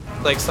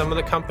Like some of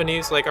the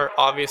companies like are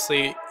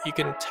obviously you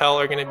can tell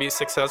are going to be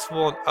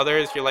successful, and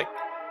others you're like,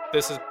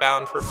 this is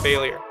bound for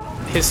failure.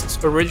 His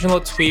original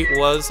tweet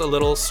was a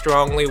little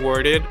strongly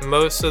worded.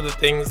 Most of the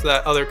things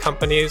that other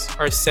companies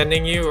are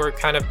sending you are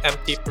kind of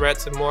empty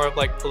threats and more of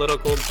like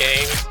political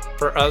games.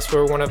 For us,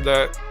 we're one of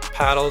the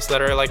paddles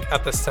that are like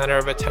at the center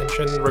of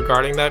attention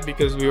regarding that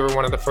because we were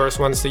one of the first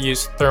ones to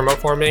use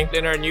thermoforming.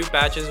 In our new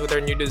batches with our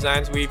new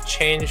designs, we've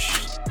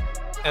changed,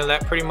 and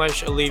that pretty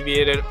much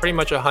alleviated pretty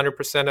much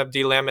 100% of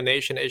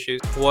delamination issues.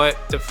 What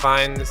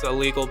defines a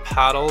legal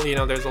paddle? You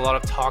know, there's a lot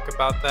of talk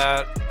about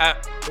that.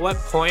 At what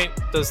point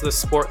does the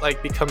sport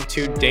like become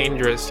too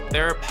dangerous?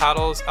 There are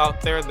paddles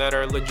out there that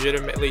are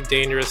legitimately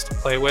dangerous to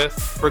play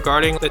with.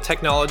 Regarding the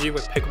technology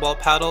with pickleball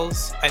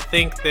paddles, I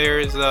think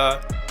there's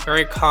a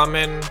very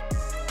common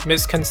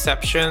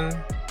misconception.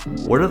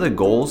 What are the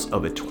goals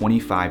of a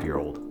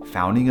 25-year-old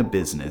founding a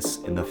business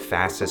in the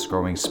fastest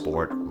growing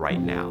sport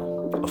right now?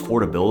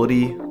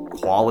 Affordability,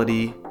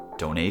 quality,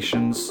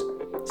 donations.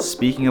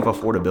 Speaking of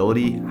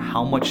affordability,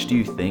 how much do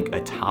you think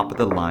a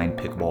top-of-the-line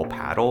pickleball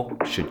paddle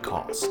should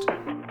cost?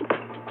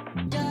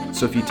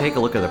 So if you take a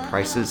look at the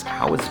prices,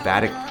 how is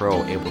Vatic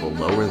Pro able to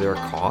lower their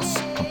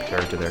costs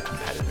compared to their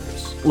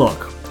competitors?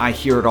 Look, I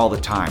hear it all the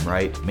time,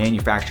 right?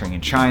 Manufacturing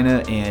in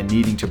China and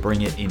needing to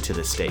bring it into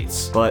the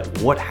States. But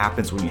what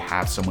happens when you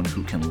have someone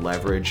who can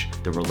leverage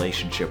the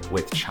relationship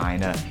with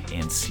China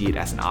and see it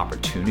as an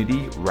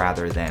opportunity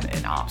rather than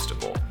an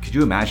obstacle? Could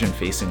you imagine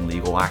facing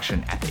legal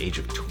action at the age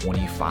of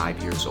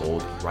 25 years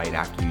old right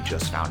after you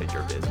just founded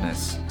your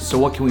business? So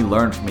what can we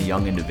learn from a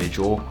young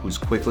individual who's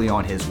quickly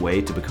on his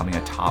way to becoming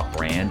a top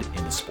brand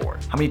in the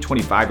sport? How many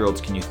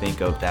 25-year-olds can you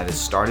think of that has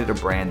started a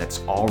brand that's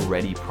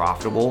already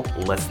profitable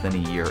less than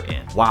a year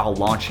in, while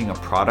launching a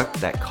product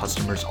that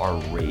customers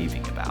are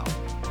raving about?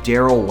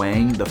 Daryl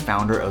Wang, the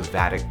founder of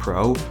Vatic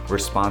Pro,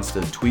 responds to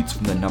the tweets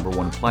from the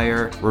 #1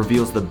 player,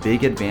 reveals the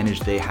big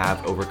advantage they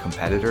have over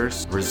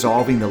competitors,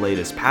 resolving the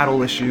latest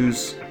paddle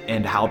issues,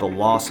 and how the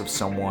loss of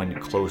someone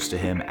close to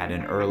him at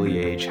an early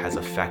age has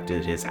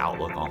affected his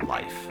outlook on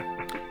life.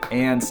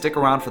 And stick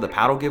around for the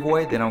paddle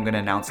giveaway that I'm going to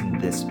announce in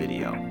this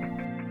video.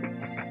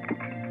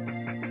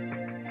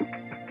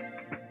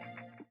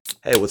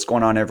 Hey, what's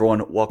going on,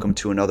 everyone? Welcome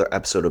to another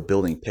episode of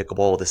Building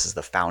Pickleball. This is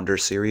the Founder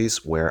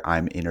Series where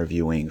I'm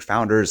interviewing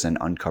founders and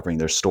uncovering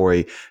their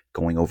story,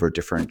 going over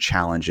different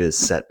challenges,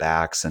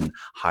 setbacks, and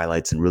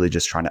highlights, and really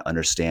just trying to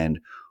understand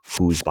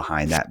who's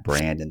behind that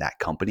brand and that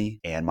company.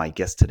 And my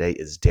guest today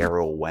is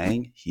Daryl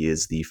Wang. He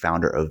is the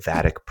founder of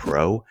Vatic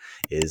Pro,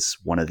 is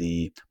one of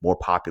the more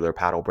popular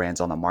paddle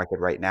brands on the market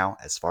right now.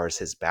 As far as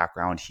his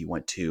background, he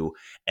went to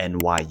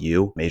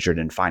NYU, majored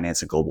in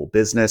finance and global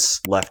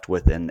business, left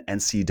with an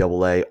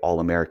NCAA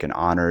All-American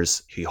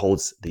honors. He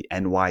holds the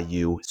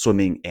NYU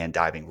swimming and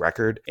diving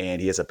record, and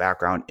he has a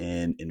background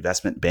in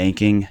investment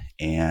banking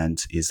and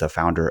is the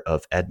founder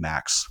of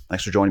EdMax.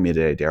 Thanks for joining me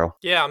today, Daryl.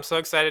 Yeah, I'm so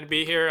excited to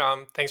be here.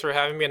 Thanks for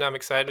having me, and I'm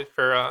excited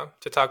for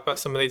to talk about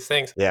some of these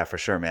things. Yeah, for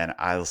sure, man.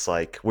 I was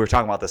like, we were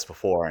talking about this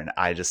before, and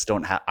I just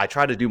don't have, I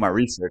tried to do my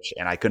research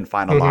and I couldn't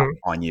find a lot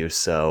on you.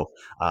 So,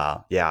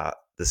 yeah,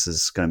 this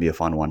is going to be a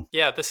fun one.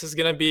 Yeah, this is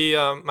going to be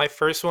my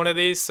first one of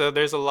these, so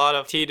there's a lot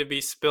of tea to be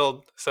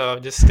spilled. So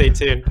just stay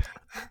tuned.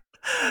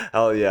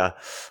 Hell yeah.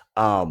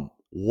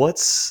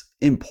 What's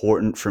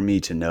important for me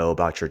to know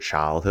about your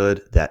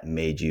childhood that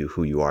made you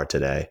who you are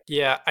today?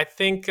 Yeah, I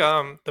think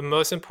the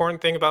most important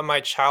thing about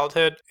my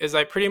childhood is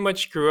I pretty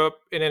much grew up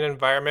in an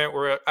environment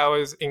where I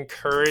was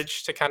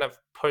encouraged to kind of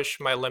push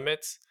my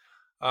limits.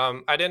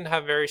 I didn't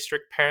have very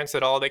strict parents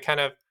at all. They kind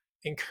of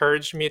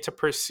encouraged me to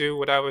pursue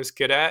what I was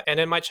good at. And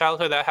in my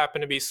childhood, that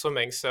happened to be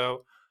swimming.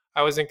 So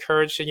I was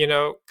encouraged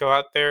to, go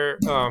out there,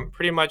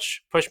 pretty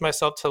much push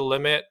myself to the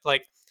limit.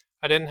 Like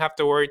I didn't have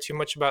to worry too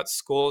much about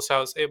school. So I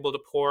was able to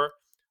pour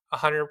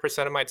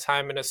 100% of my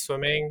time into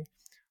swimming,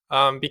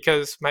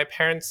 because my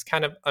parents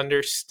kind of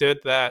understood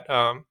that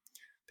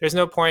there's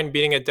no point in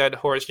beating a dead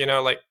horse.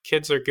 Like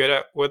kids are good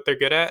at what they're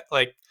good at.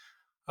 Like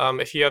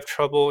if you have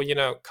trouble,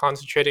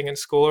 concentrating in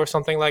school or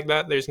something like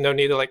that, there's no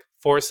need to like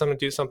force them to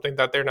do something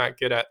that they're not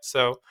good at.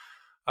 So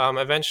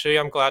eventually,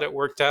 I'm glad it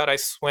worked out. I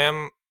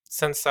swam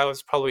since I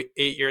was probably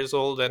 8 years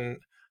old and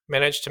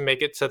managed to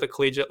make it to the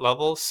collegiate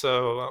level.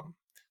 So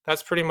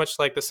that's pretty much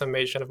like the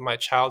summation of my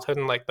childhood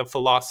and like the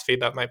philosophy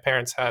that my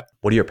parents had.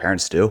 What do your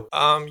parents do?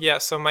 Yeah,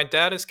 so my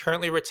dad is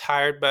currently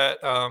retired, but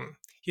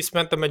he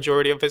spent the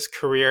majority of his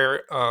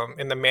career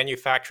in the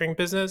manufacturing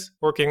business,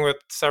 working with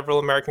several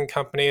American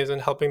companies and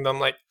helping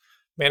them like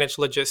manage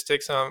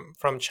logistics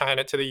from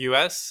China to the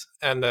US.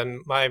 And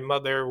then my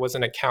mother was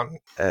an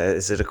accountant.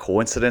 Is it a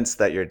coincidence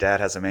that your dad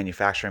has a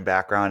manufacturing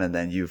background and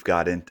then you've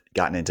gotten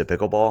into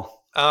pickleball?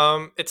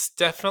 It's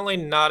definitely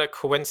not a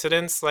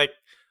coincidence. Like,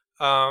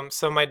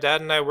 so my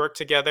dad and I worked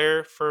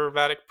together for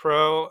Vatic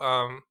Pro.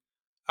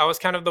 I was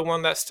kind of the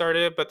one that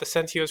started, but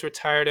since he was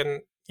retired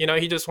and,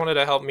 he just wanted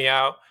to help me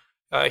out.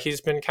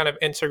 He's been kind of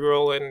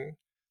integral in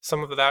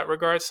some of that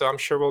regard. So I'm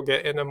sure we'll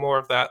get into more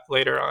of that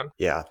later on.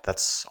 Yeah,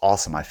 that's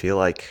awesome. I feel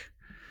like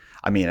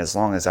I mean, as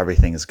long as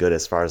everything is good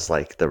as far as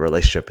like the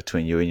relationship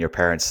between you and your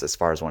parents, as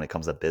far as when it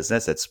comes to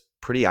business, it's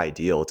pretty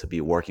ideal to be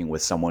working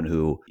with someone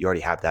who you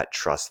already have that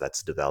trust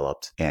that's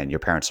developed and your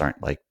parents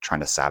aren't like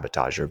trying to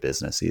sabotage your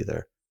business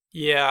either.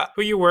 Yeah,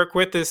 who you work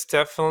with is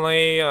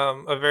definitely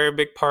a very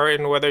big part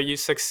in whether you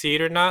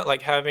succeed or not.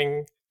 Like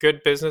having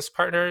good business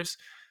partners.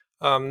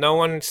 No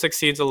one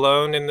succeeds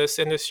alone in this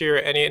industry or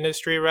any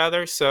industry,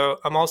 rather. So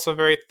I'm also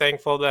very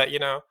thankful that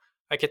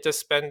I get to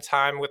spend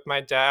time with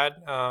my dad.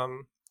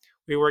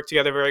 We work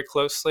together very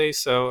closely,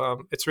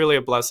 so it's really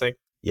a blessing.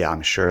 Yeah,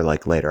 I'm sure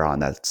like later on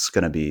that's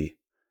going to be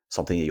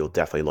something that you'll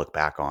definitely look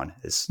back on.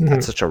 Is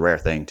that's Mhm. such a rare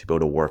thing to be able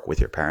to work with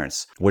your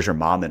parents. Was your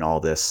mom in all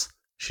this?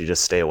 She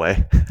just stay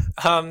away?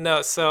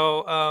 No,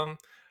 so a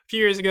few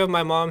years ago,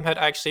 my mom had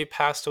actually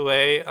passed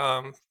away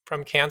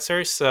from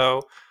cancer.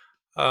 So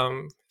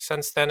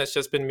since then, it's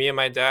just been me and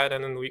my dad,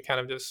 and then we kind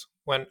of just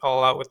went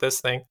all out with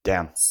this thing.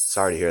 Damn,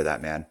 sorry to hear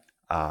that, man.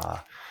 Uh,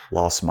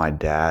 Lost my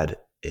dad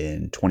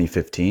in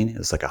 2015. It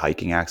was like a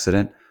hiking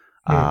accident.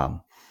 Hmm.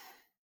 Um,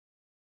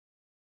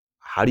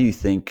 how do you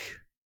think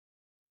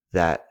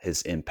that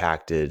has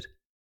impacted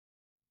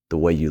the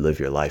way you live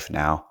your life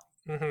now?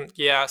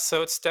 Yeah,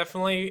 so it's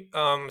definitely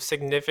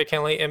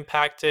significantly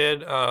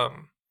impacted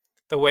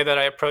the way that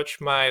I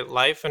approach my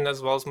life and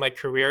as well as my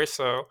career.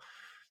 So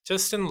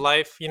just in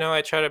life,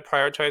 I try to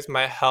prioritize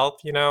my health.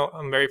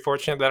 I'm very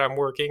fortunate that I'm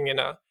working in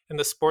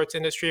the sports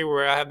industry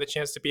where I have the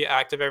chance to be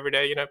active every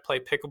day. Play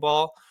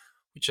pickleball,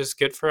 which is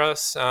good for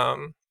us.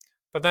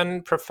 But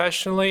then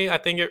professionally, I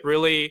think it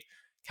really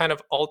kind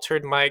of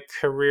altered my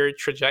career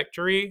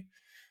trajectory.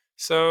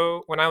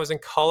 So when I was in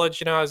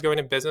college, I was going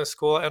to business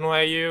school at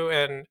NYU,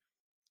 and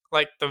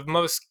like the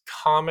most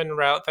common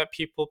route that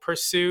people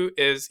pursue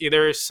is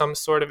either some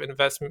sort of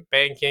investment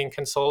banking,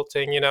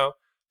 consulting,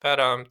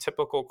 that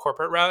typical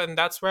corporate route. And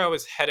that's where I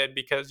was headed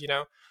because,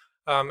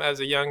 as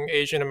a young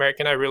Asian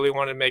American, I really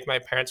wanted to make my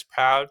parents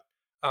proud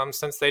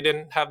since they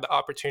didn't have the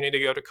opportunity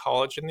to go to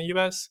college in the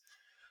US.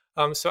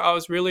 So I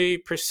was really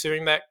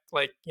pursuing that,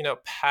 like,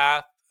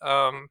 path.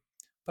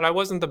 But I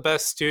wasn't the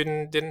best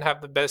student, didn't have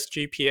the best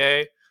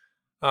GPA.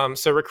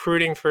 So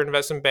recruiting for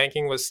investment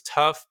banking was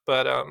tough,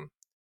 but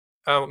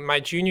my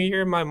junior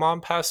year, my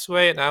mom passed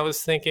away, and I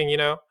was thinking,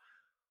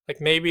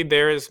 like maybe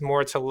there is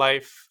more to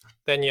life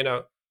than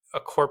a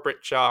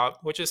corporate job,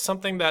 which is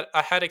something that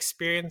I had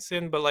experience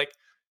in, but like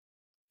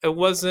it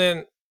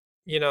wasn't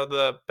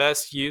the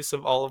best use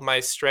of all of my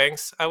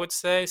strengths, I would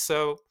say.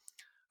 So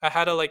I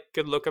had a like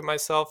good look at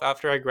myself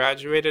after I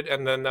graduated,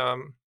 and then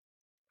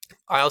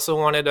I also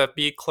wanted to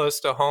be close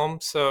to home,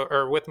 so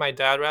or with my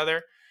dad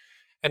rather.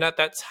 And at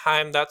that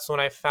time, that's when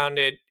I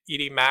founded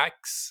ED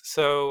Max.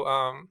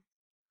 So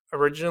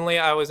originally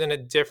I was in a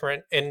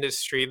different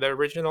industry.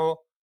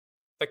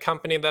 The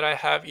company that I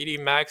have, ED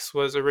Max,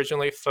 was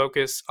originally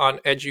focused on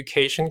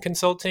education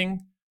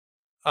consulting.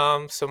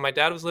 So my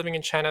dad was living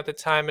in China at the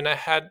time, and I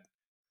had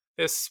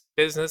this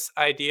business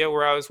idea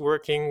where I was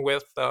working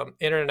with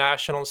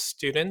international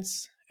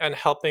students and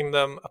helping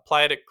them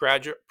apply to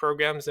graduate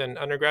programs and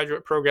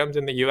undergraduate programs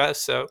in the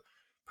US. So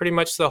pretty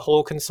much the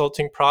whole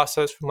consulting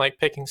process from like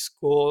picking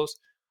schools,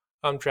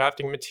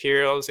 drafting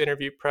materials,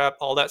 interview prep,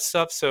 all that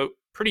stuff. So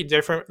pretty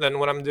different than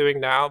what I'm doing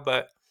now,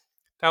 but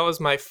that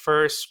was my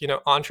first,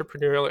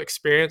 entrepreneurial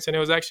experience, and it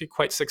was actually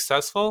quite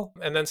successful.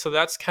 And then so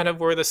that's kind of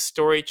where the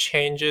story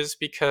changes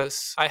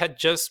because I had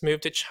just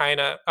moved to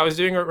China. I was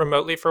doing it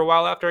remotely for a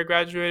while after I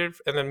graduated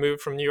and then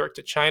moved from New York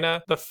to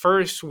China. The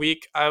first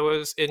week I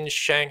was in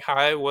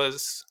Shanghai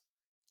was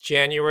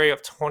January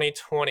of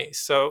 2020.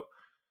 So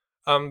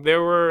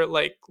there were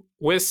like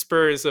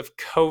whispers of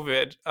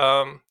COVID.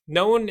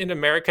 No one in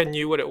America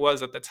knew what it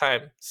was at the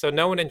time. So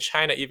no one in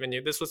China even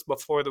knew. This was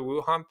before the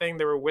Wuhan thing.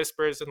 There were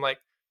whispers in like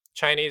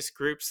Chinese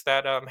groups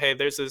that, hey,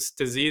 there's this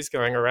disease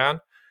going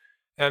around.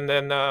 And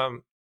then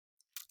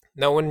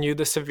no one knew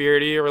the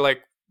severity or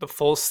like the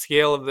full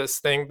scale of this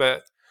thing.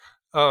 But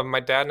my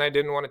dad and I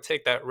didn't want to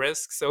take that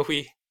risk. So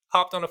we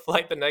hopped on a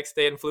flight the next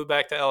day and flew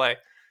back to LA.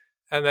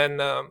 And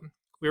then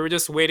we were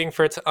just waiting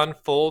for it to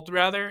unfold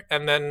rather,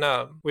 and then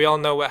we all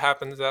know what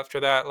happens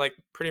after that. Like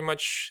pretty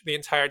much the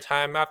entire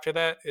time after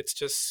that, it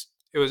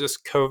was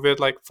just COVID,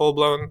 like full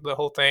blown the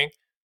whole thing.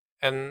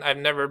 And I've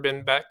never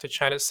been back to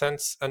China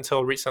since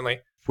until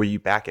recently. Were you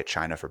back at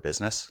China for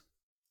business?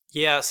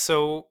 Yeah,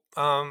 so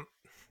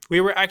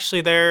we were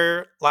actually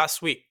there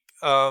last week,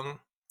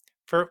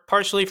 for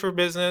partially for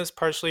business,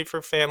 partially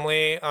for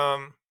family.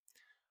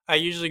 I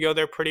usually go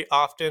there pretty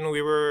often.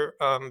 We were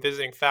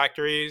visiting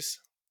factories,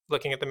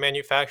 looking at the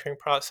manufacturing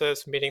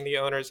process, meeting the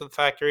owners of the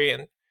factory,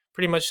 and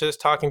pretty much just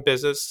talking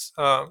business,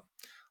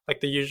 like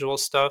the usual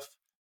stuff.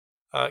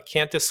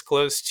 Can't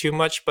disclose too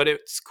much, but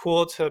it's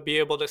cool to be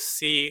able to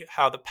see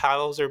how the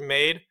paddles are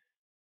made.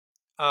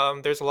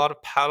 There's a lot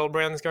of paddle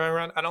brands going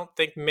around. I don't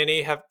think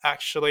many have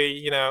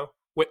actually,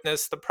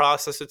 witnessed the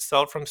process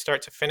itself from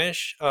start to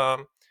finish.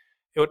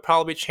 It would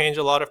probably change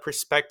a lot of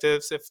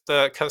perspectives if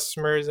the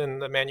customers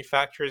and the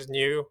manufacturers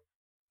knew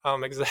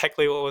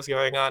exactly what was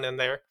going on in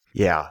there.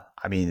 Yeah,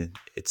 I mean,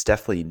 it's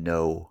definitely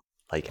no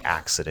like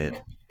accident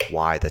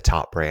why the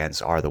top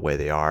brands are the way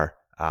they are.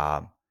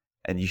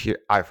 And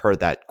I've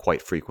heard that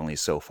quite frequently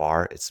so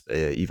far. It's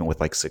even with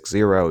like 6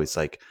 Zero, it's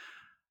like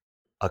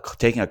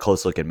taking a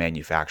close look at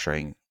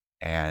manufacturing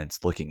and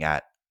looking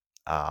at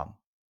um,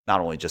 not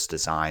only just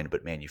design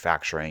but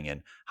manufacturing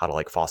and how to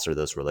like foster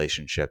those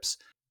relationships.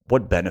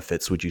 What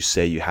benefits would you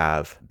say you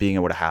have being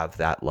able to have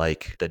that,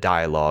 like the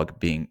dialogue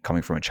being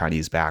coming from a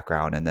Chinese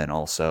background, and then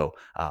also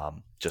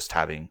just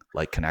having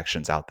like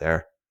connections out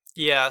there?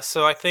 Yeah,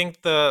 so I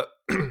think the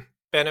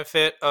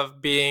benefit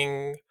of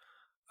being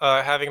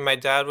having my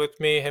dad with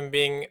me, him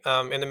being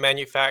in the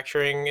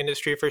manufacturing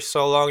industry for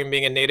so long and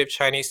being a native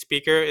Chinese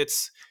speaker,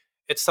 it's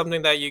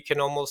something that you can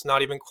almost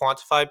not even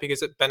quantify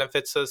because it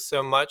benefits us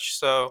so much.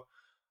 So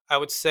I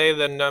would say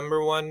the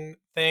number one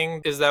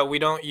thing is that we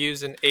don't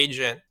use an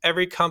agent.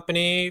 Every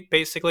company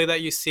basically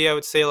that you see, I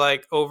would say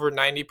like over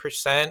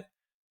 90%,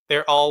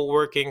 they're all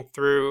working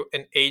through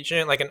an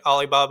agent, like an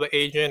Alibaba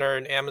agent or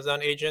an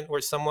Amazon agent,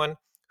 or someone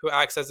who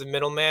acts as a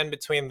middleman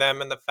between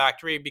them and the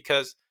factory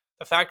because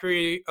the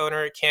factory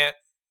owner can't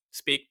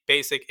speak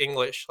basic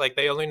English. Like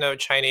they only know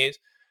Chinese,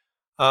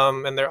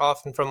 and they're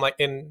often from like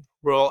in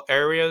rural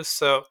areas.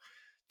 So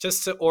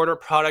just to order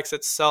products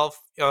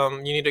itself,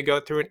 you need to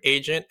go through an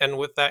agent, and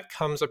with that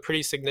comes a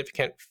pretty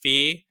significant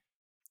fee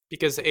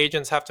because the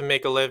agents have to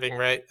make a living,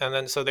 right? And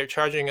then so they're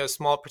charging a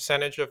small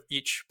percentage of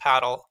each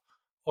paddle,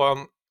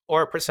 um,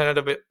 or a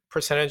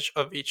percentage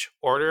of each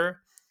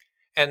order,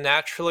 and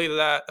naturally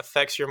that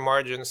affects your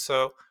margins.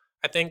 So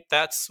I think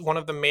that's one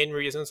of the main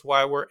reasons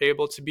why we're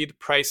able to be the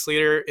price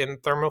leader in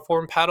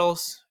thermoform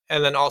paddles,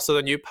 and then also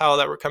the new paddle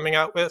that we're coming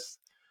out with.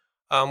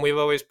 We've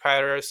always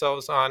prided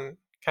ourselves on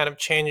kind of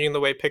changing the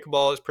way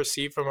pickleball is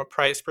perceived from a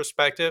price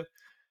perspective.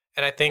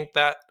 And I think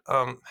that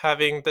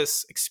having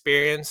this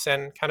experience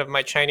and kind of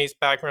my Chinese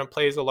background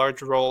plays a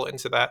large role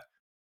into that.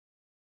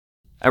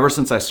 Ever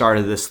since I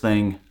started this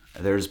thing,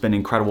 there's been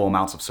incredible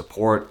amounts of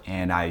support,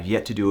 and I've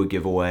yet to do a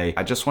giveaway.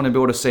 I just want to be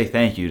able to say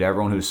thank you to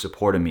everyone who's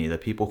supported me, the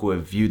people who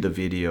have viewed the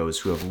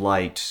videos, who have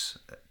liked,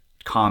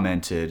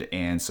 commented,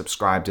 and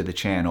subscribed to the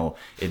channel.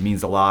 It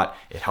means a lot.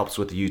 It helps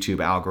with the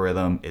YouTube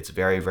algorithm. It's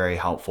very, very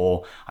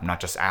helpful. I'm not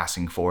just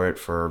asking for it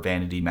for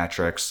vanity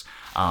metrics,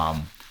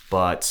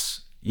 but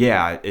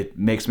yeah, it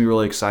makes me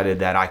really excited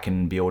that I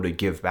can be able to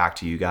give back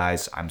to you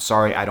guys. I'm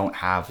sorry I don't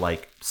have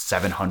like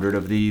 700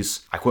 of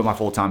these. I quit my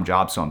full-time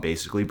job, so I'm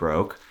basically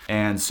broke.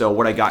 And so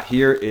what I got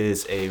here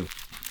is a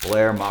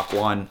Blair Mach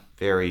 1,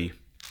 very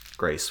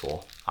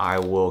graceful. I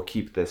will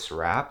keep this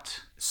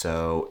wrapped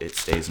so it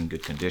stays in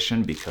good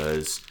condition,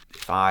 because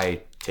if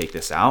I take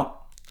this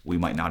out, we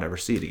might not ever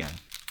see it again.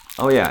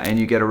 Oh yeah, and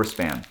you get a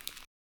wristband.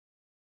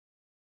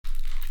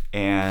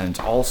 And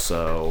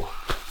also,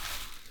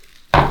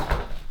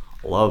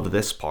 love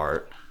this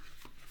part,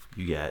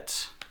 you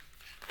get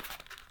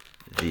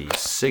the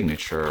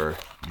signature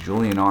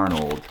Julian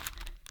Arnold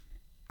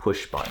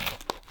push button.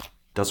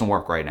 Doesn't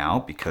work right now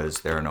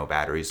because there are no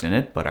batteries in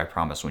it, but I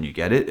promise when you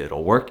get it,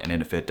 it'll work.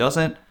 And if it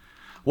doesn't,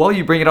 well,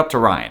 you bring it up to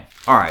Ryan.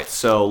 All right,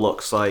 so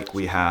looks like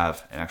we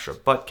have an extra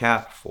butt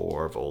cap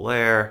for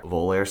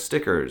Volair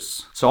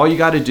stickers. So all you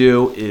got to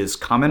do is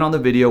comment on the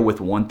video with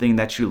one thing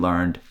that you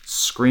learned,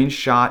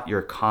 screenshot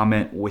your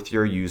comment with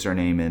your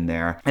username in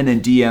there, and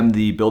then DM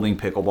the Building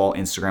Pickleball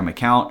Instagram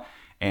account.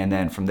 And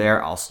then from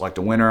there, I'll select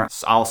a winner.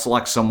 I'll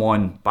select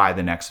someone by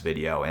the next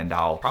video, and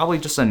I'll probably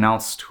just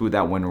announce who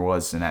that winner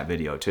was in that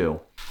video too.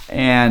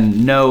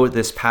 And no,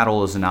 this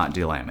paddle is not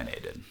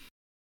delaminated.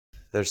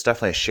 There's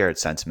definitely a shared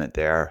sentiment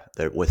there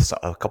that with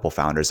a couple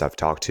founders I've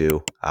talked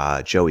to.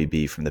 Joey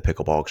B from the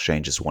Pickleball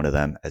Exchange is one of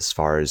them. As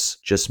far as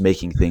just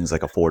making things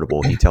like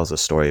affordable, he tells a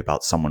story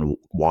about someone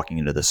walking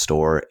into the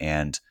store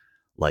and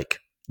like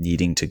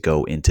needing to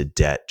go into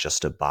debt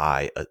just to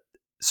buy a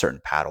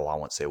certain paddle. I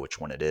won't say which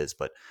one it is,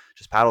 but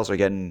just paddles are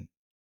getting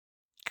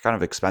kind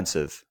of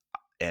expensive,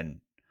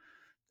 and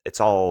it's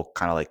all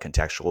kind of like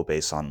contextual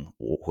based on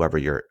whatever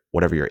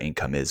your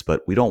income is.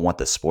 But we don't want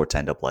the sport to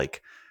end up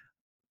like,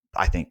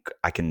 I think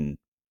I can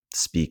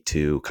speak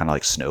to kind of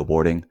like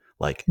snowboarding.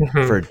 Like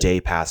for Mhm. a day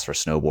pass for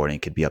snowboarding,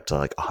 it could be up to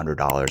like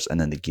 $100,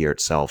 and then the gear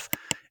itself,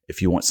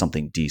 if you want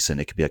something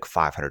decent, it could be like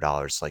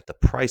 $500. Like the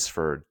price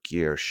for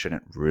gear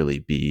shouldn't really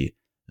be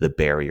the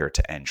barrier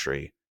to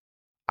entry.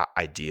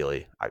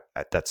 Ideally,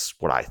 that's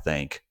what I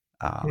think.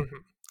 Mhm.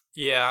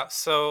 Yeah,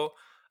 so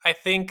I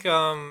think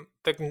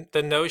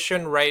the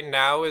notion right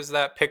now is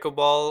that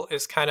pickleball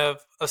is kind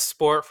of a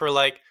sport for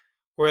like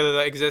where the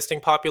existing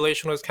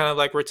population was kind of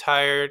like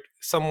retired,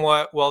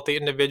 somewhat wealthy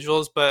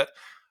individuals. But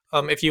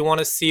if you want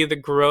to see the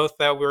growth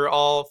that we're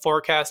all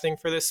forecasting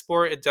for this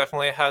sport, it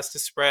definitely has to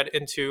spread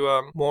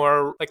into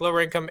more like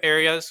lower income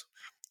areas,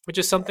 which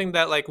is something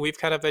that like we've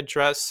kind of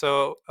addressed.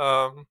 So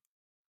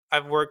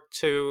I've worked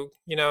to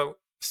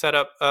set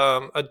up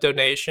a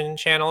donation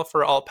channel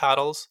for all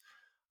paddles,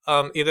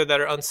 either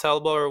that are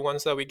unsellable or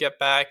ones that we get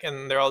back,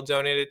 and they're all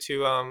donated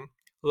to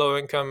low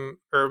income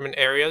urban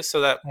areas so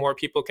that more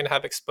people can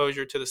have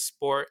exposure to the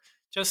sport.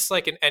 Just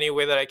like in any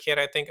way that I can,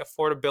 I think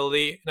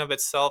affordability in of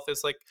itself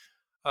is like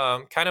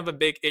kind of a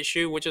big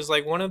issue, which is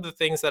like one of the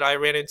things that I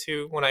ran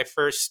into when I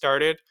first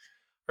started,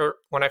 or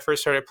when I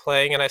first started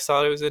playing, and I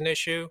saw it was an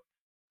issue.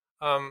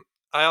 Um,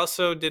 I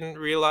also didn't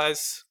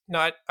realize,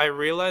 not I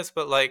realized,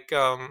 but like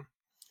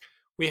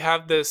we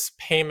have this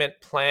payment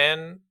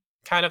plan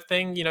kind of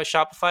thing.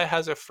 Shopify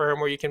has a firm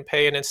where you can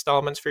pay in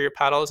installments for your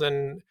paddles,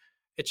 and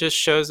it just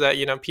shows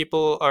that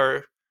people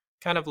are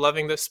kind of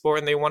loving this sport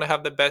and they want to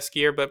have the best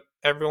gear, but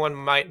everyone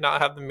might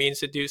not have the means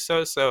to do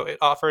so. So it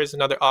offers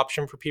another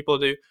option for people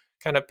to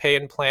kind of pay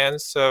in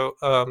plans, so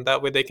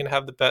that way they can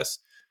have the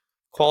best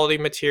quality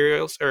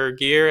materials or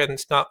gear and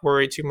it's not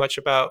worry too much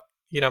about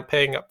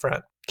paying up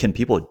front. Can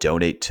people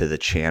donate to the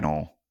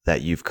channel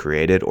that you've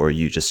created, or are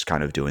you just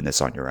kind of doing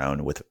this on your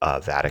own with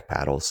Vatic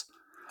paddles?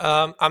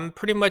 I'm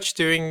pretty much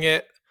doing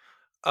it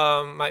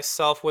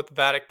myself with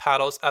Vatic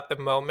paddles at the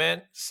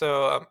moment.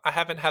 So I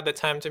haven't had the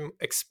time to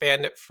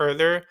expand it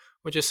further,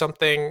 which is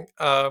something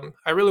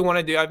I really want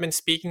to do. I've been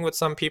speaking with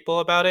some people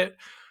about it.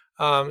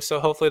 So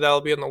hopefully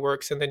that'll be in the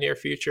works in the near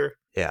future.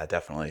 Yeah,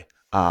 definitely.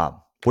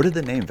 Where did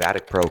the name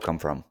Vatic Pro come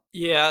from?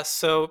 Yeah,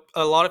 so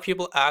a lot of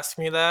people ask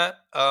me that.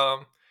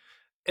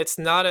 It's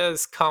not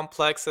as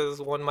complex as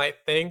one might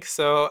think.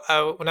 So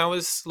when I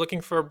was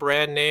looking for a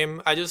brand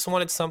name, I just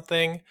wanted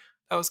something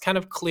that was kind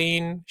of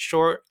clean,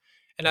 short.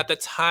 And at the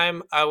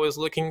time, I was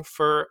looking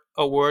for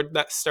a word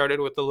that started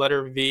with the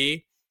letter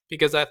V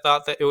because I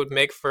thought that it would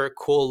make for a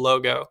cool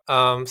logo.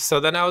 So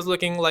then I was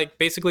looking, like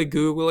basically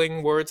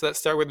Googling words that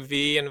start with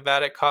V, and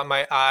Vatic caught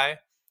my eye.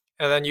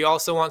 And then you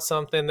also want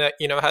something that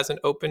has an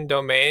open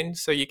domain,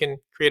 so you can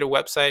create a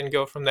website and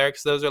go from there.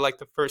 Because those are like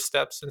the first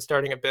steps in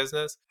starting a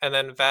business. And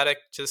then Vatic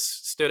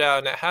just stood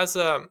out, and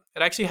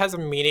it actually has a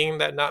meaning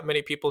that not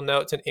many people know.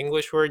 It's an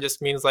English word, just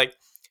means like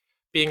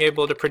being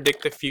able to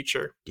predict the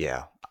future.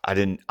 Yeah, I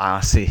didn't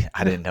honestly.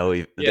 I didn't know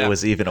there Yeah.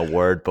 was even a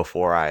word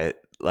before I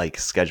like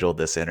scheduled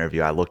this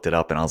interview. I looked it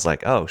up and I was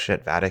like, "Oh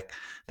shit, Vatic."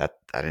 That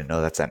I didn't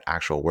know that's an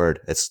actual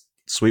word. It's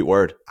a sweet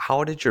word.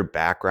 How did your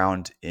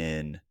background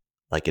in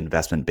like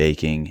investment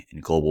banking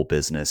and global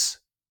business?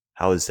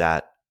 How has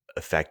that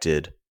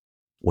affected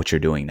what you're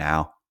doing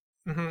now?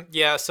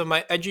 Yeah, so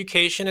my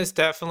education is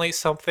definitely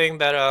something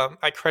that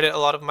I credit a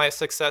lot of my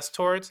success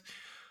towards.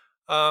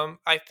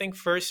 I think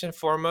first and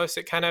foremost,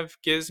 it kind of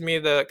gives me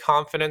the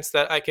confidence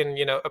that I can,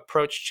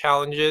 approach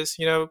challenges,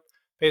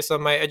 based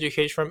on my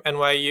education from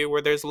NYU,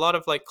 where there's a lot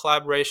of like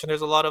collaboration.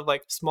 There's a lot of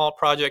like small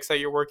projects that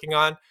you're working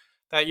on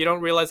that you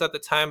don't realize at the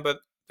time, but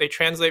they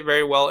translate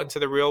very well into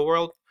the real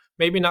world.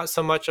 Maybe not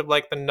so much of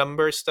like the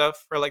number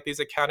stuff or like these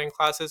accounting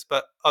classes,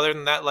 but other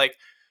than that, like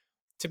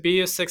to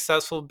be a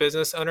successful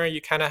business owner,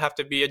 you kind of have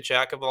to be a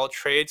jack of all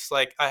trades.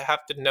 Like I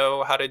have to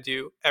know how to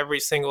do every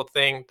single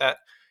thing that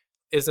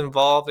is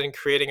involved in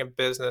creating a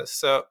business.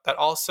 So that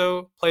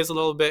also plays a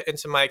little bit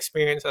into my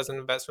experience as an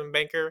investment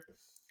banker.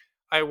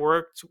 I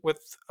worked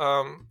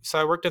on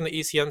the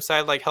ECM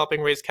side, like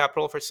helping raise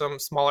capital for some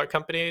smaller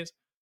companies,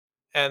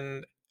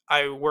 and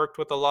I worked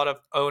with a lot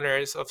of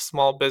owners of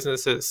small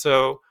businesses.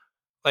 So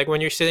like when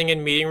you're sitting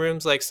in meeting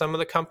rooms, like some of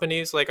the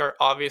companies like are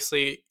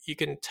obviously you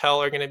can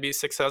tell are going to be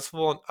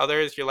successful, and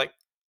others you're like,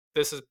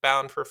 this is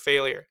bound for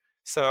failure.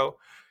 So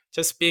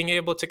just being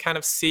able to kind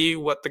of see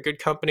what the good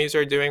companies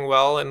are doing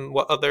well and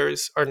what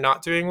others are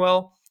not doing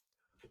well,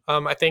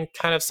 I think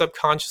kind of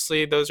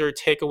subconsciously those are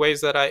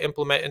takeaways that I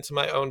implement into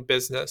my own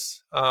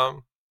business.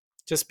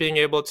 Just being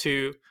able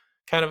to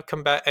kind of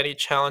combat any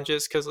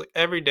challenges, because like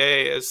every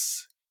day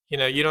is, you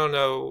don't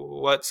know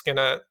what's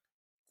gonna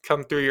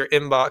come through your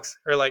inbox,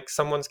 or like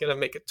someone's gonna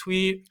make a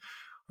tweet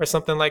or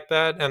something like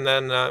that, and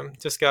then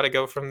just got to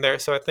go from there.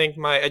 So I think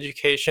my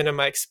education and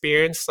my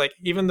experience, like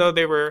even though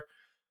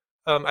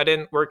I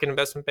didn't work in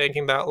investment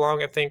banking that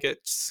long, I think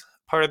it's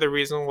part of the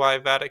reason why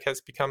Vatic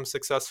has become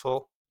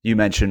successful. You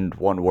mentioned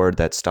one word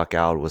that stuck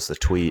out was the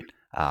tweet.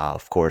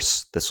 Of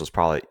course, this was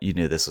probably you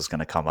knew this was going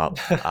to come up,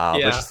 but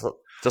Yeah.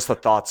 just the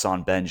thoughts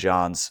on Ben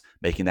Johns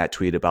making that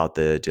tweet about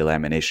the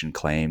delamination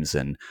claims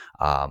and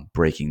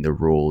breaking the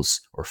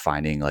rules or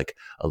finding like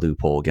a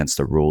loophole against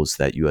the rules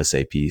that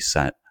USAP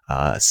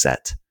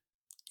set.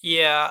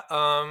 Yeah,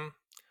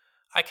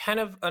 I kind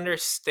of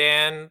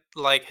understand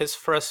like his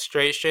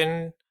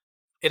frustration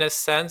in a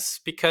sense,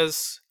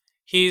 because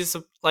he's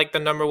like the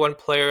number one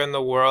player in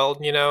the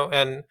world,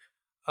 and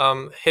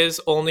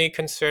his only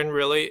concern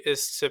really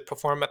is to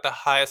perform at the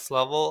highest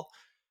level.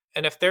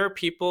 And if there are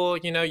people,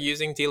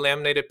 using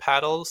delaminated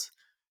paddles,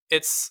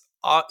 it's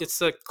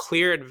a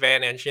clear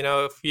advantage.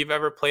 If you've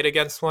ever played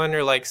against one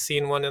or like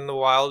seen one in the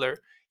wild, or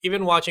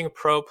even watching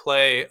pro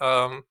play,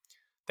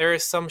 there are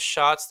some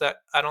shots that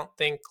I don't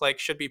think like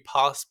should be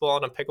possible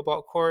on a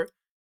pickleball court.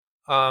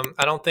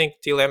 I don't think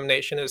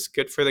delamination is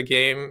good for the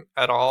game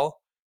at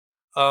all.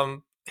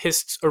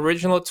 His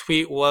original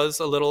tweet was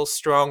a little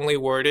strongly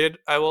worded,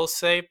 I will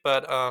say,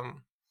 but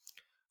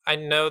I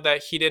know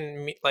that he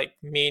didn't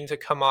mean to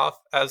come off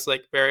as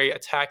like very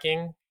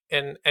attacking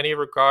in any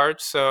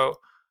regard. So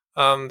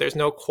there's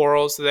no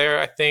quarrels there.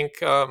 I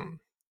think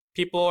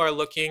people are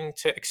looking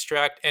to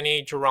extract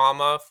any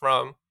drama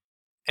from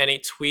any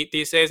tweet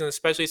these days, and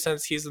especially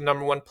since he's the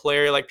number one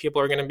player, like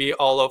people are going to be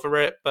all over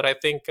it. But I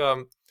think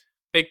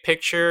big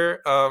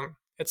picture,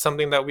 it's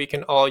something that we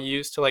can all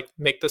use to like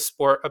make the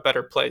sport a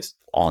better place.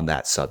 On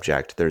that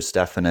subject, there's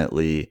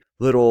definitely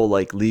little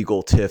like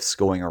legal tiffs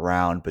going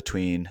around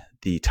between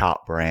the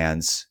top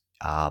brands,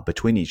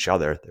 between each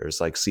other. There's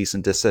like cease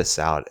and desist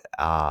out.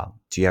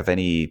 Do you have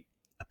any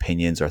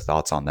opinions or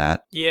thoughts on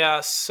that?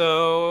 Yeah,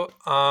 so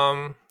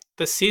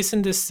the cease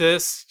and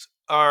desist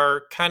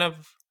are kind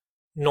of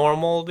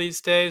normal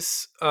these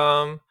days.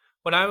 When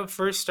I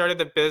first started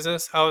the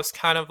business, I was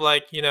kind of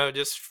like,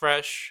 just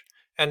fresh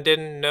and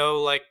didn't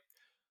know like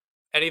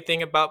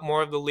anything about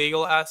more of the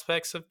legal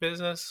aspects of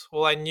business.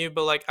 Well, I knew,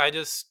 but like I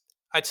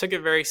took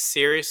it very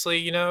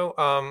seriously,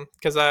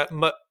 because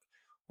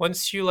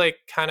once you like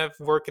kind of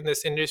work in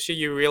this industry,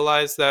 you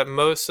realize that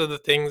most of the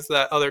things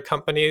that other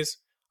companies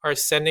are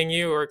sending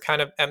you are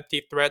kind of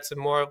empty threats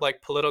and more of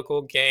like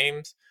political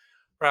games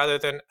rather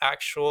than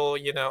actual,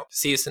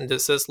 cease and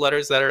desist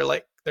letters that are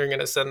like they're going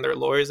to send their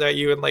lawyers at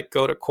you and like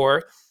go to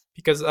court,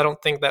 because I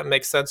don't think that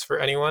makes sense for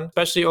anyone,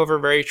 especially over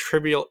very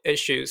trivial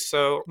issues.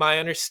 So my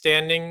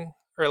understanding,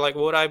 or like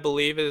what I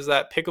believe, is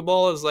that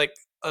pickleball is like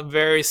a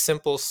very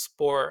simple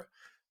sport.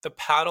 The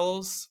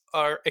paddles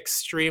are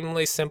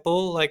extremely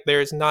simple, like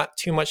there's not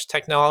too much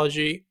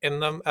technology in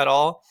them at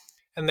all,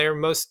 and there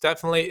most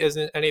definitely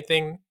isn't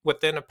anything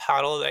within a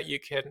paddle that you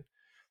can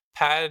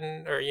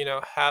patent or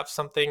have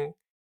something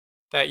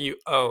that you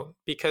own,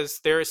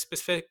 because there are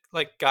specific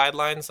like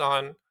guidelines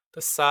on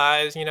the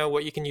size,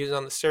 what you can use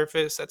on the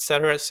surface,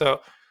 etc. So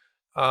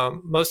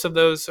most of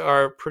those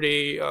are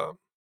pretty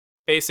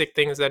basic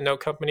things that no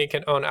company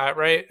can own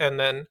outright. And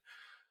then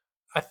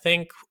I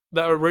think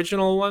the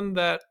original one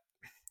that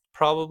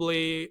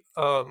probably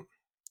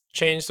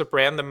changed the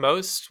brand the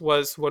most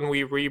was when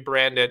we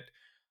rebranded.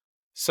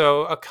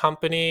 So a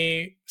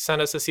company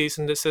sent us a cease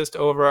and desist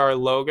over our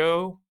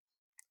logo.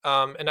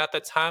 And at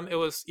the time, it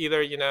was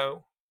either,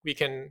 we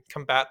can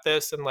combat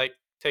this and like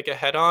take a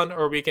head on,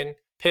 or we can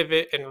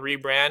pivot and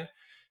rebrand.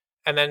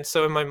 And then,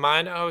 so in my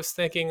mind, I was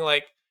thinking,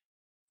 like,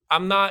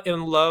 I'm not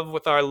in love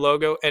with our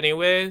logo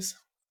anyways.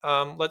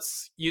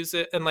 Let's use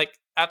it. And like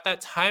at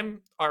that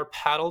time, our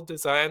paddle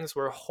designs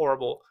were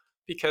horrible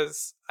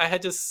because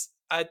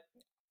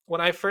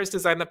when I first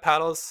designed the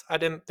paddles, I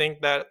didn't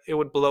think that it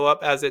would blow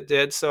up as it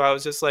did. So I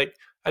was just like,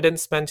 I didn't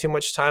spend too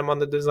much time on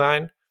the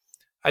design.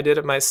 I did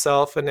it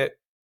myself, and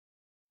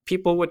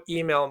people would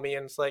email me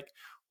and it's like,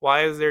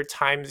 why is there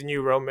Times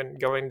New Roman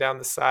going down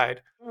the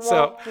side?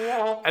 So,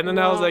 and then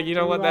I was like, you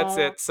know what, that's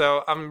it.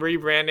 So I'm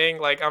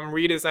rebranding, like I'm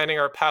redesigning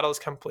our paddles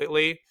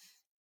completely.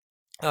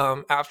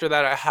 After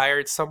that,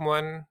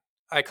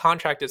 I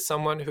contracted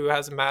someone who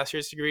has a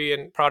master's degree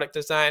in product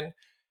design.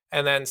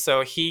 And then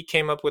so he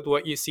came up with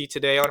what you see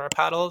today on our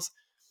paddles.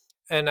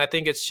 And I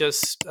think it's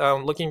just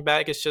looking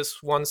back, it's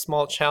just one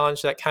small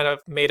challenge that kind of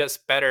made us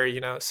better,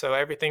 So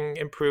everything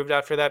improved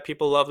after that.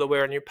 People love the way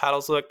our new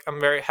paddles look. I'm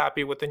very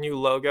happy with the new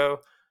logo.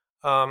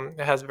 It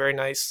has a very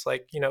nice,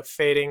 like,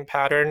 fading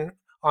pattern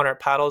on our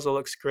paddles. It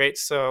looks great.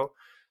 So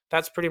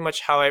that's pretty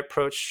much how I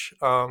approach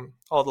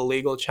all the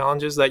legal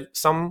challenges. That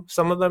some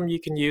of them you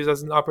can use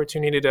as an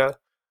opportunity to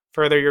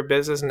further your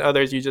business, and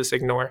others you just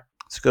ignore.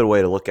 It's a good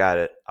way to look at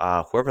it.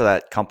 Whoever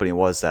that company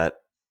was that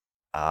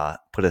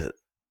put a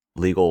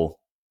legal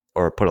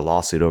or put a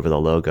lawsuit over the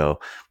logo,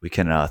 we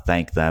can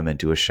thank them and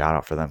do a shout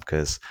out for them,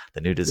 because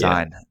the new Yeah.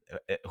 design,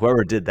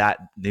 whoever did that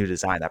new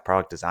design, that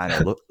product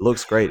designer,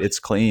 looks great. It's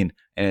clean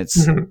and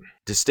it's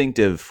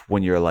distinctive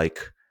when you're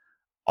like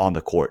on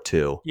the court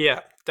too. Yeah,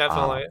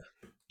 definitely.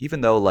 Um,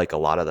 Even though like a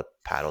lot of the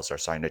paddles are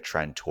starting to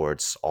trend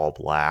towards all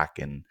black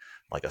and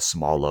like a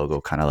small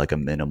logo, kind of like a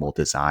minimal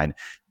design,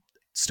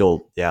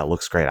 still, yeah, it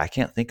looks great. I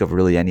can't think of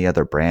really any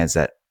other brands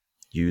that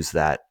use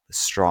that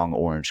strong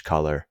orange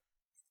color.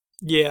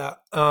 Yeah,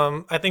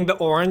 I think the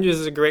orange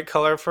is a great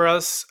color for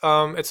us.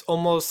 It's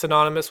almost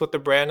synonymous with the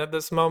brand at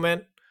this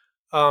moment.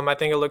 I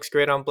think it looks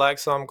great on black,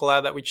 so I'm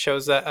glad that we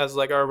chose that as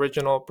like our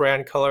original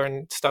brand color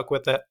and stuck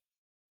with it.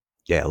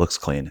 Yeah, it looks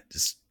clean.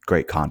 Just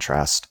great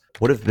contrast.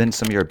 What have been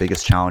some of your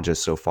biggest challenges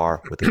so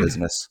far with the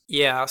business?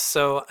 Yeah,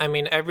 so I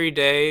mean, every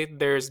day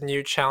there's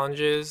new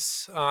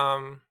challenges.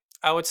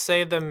 I would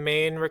say the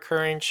main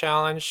recurring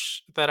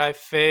challenge that I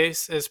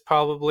face is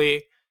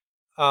probably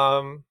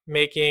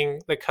making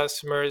the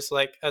customers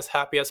like as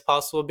happy as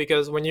possible,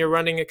 because when you're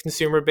running a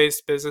consumer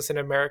based business in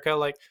America,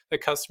 like the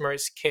customer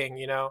is king,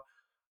 you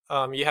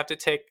have to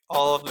take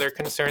all of their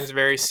concerns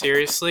very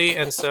seriously.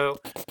 And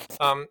so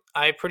I'm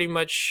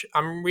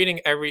reading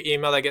every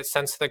email that gets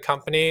sent to the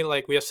company.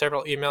 Like we have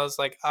several emails,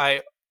 like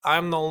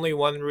I'm the only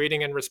one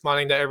reading and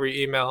responding to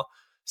every email.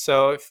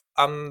 So if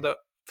I'm the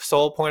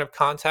sole point of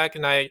contact,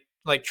 and I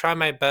like try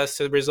my best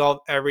to resolve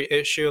every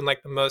issue in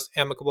like the most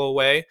amicable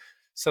way,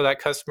 so that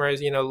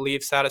customers,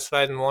 leave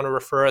satisfied and want to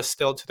refer us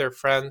still to their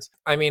friends.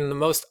 I mean, the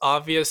most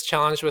obvious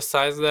challenge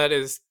besides that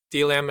is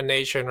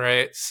delamination,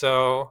 right?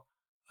 So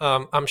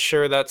I'm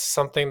sure that's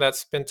something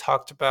that's been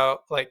talked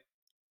about like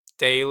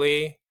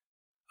daily.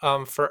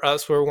 For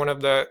us, we're one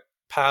of the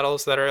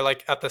paddles that are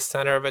like at the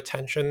center of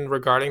attention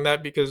regarding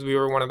that because we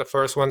were one of the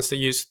first ones to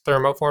use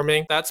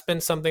thermoforming. That's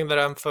been something that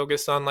I'm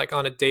focused on like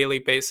on a daily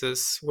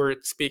basis. We're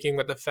speaking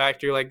with the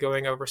factory, like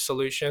going over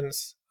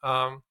solutions.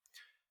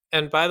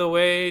 And by the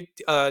way,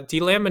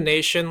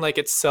 delamination, like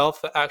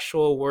itself, the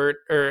actual word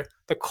or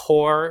the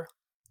core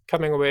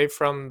coming away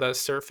from the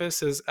surface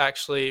has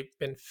actually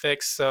been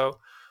fixed. So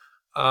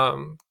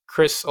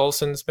Chris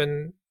Olson's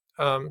been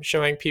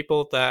showing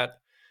people that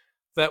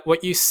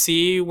what you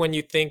see when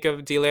you think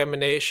of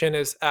delamination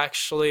is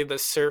actually the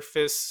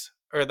surface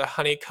or the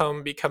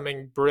honeycomb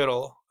becoming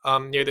brittle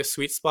near the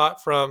sweet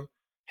spot from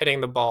hitting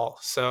the ball.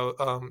 So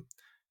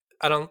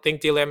I don't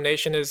think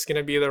delamination is going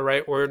to be the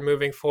right word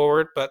moving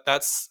forward, but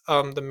that's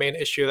the main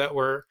issue that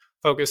we're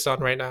focused on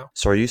right now.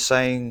 So are you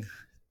saying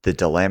the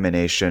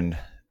delamination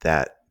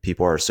that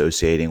people are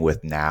associating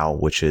with now,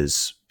 which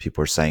is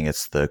people are saying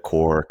it's the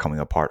core coming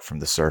apart from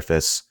the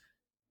surface,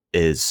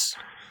 is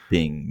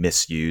being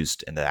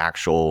misused and the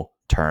actual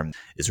term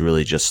is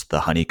really just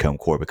the honeycomb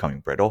core becoming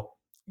brittle?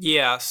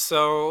 Yeah,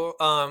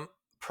 so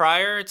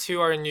prior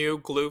to our new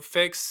glue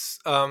fix,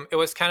 it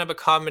was kind of a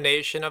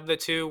combination of the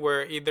two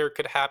where either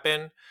could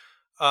happen.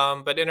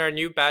 But in our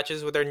new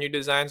batches with our new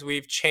designs,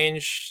 we've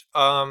changed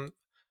the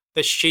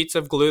sheets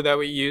of glue that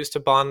we use to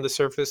bond the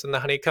surface and the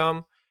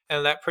honeycomb,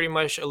 and that pretty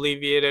much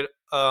alleviated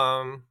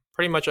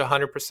pretty much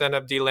 100%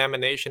 of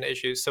delamination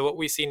issues. So what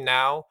we see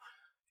now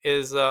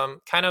is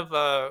kind of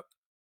a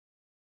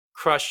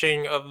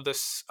crushing of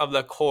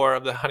the core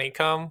of the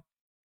honeycomb,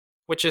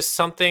 which is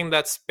something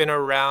that's been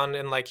around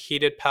in like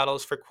heated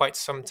paddles for quite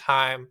some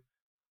time.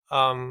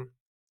 Um,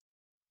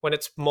 when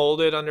it's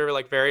molded under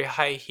like very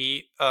high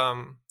heat,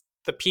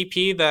 the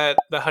PP that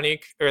the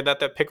honey or that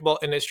the pickleball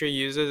industry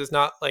uses is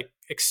not like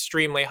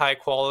extremely high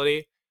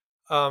quality.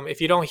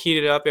 If you don't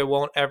heat it up, it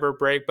won't ever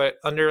break. But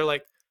under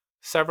like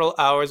several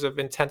hours of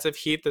intensive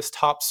heat, this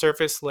top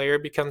surface layer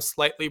becomes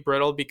slightly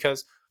brittle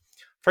because,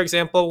 for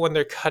example, when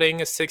they're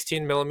cutting a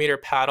 16 millimeter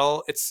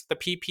paddle, it's the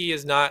PP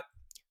is not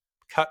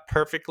cut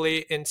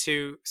perfectly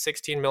into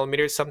 16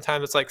 millimeters.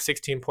 Sometimes it's like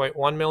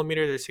 16.1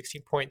 millimeters or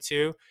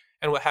 16.2.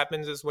 And what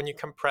happens is when you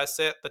compress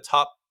it, the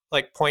top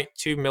like zero point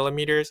 0.2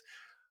 millimeters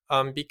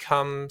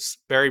becomes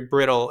very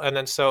brittle. And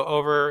then so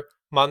over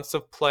months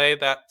of play,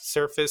 that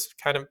surface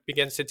kind of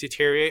begins to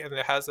deteriorate and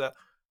it has a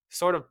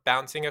sort of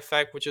bouncing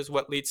effect, which is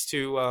what leads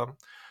to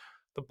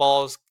the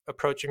balls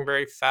approaching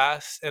very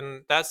fast.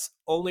 And that's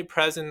only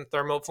present in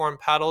thermoform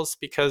paddles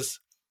because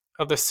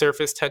of the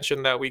surface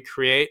tension that we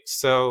create.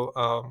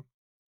 So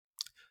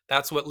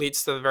that's what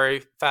leads to the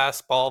very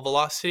fast ball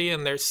velocity.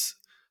 And there's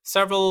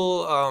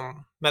several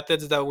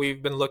methods that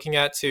we've been looking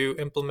at to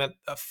implement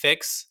a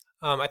fix.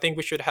 I think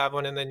we should have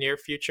one in the near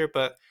future,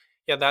 but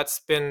yeah, that's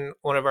been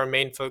one of our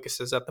main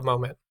focuses at the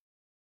moment.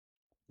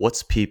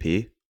 What's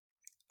PP?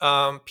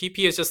 PP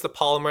is just the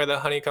polymer, the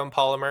honeycomb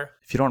polymer.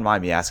 If you don't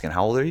mind me asking,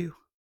 how old are you?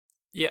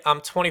 Yeah,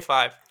 I'm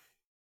 25.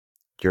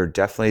 You're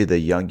definitely the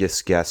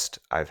youngest guest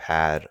I've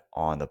had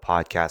on the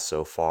podcast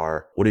so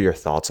far. What are your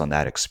thoughts on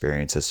that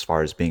experience as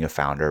far as being a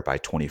founder by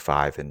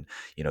 25? And,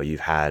 you've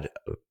had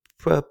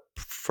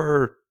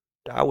for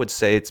I would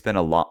say it's been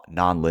a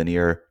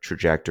non-linear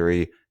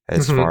trajectory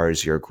as Mhm. far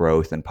as your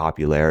growth and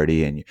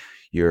popularity and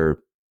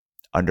your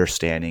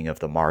understanding of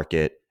the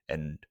market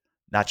and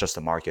not just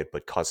the market,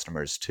 but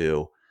customers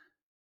too.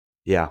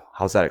 Yeah.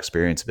 How's that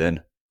experience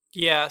been?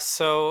 Yeah,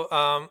 so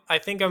I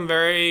think I'm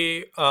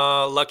very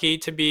lucky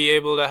to be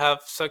able to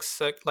have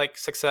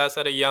success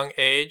at a young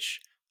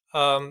age.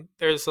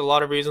 There's a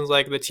lot of reasons,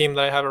 like the team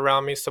that I have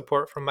around me,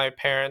 support from my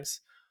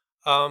parents.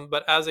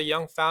 But as a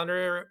young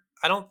founder,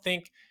 I don't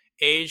think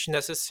age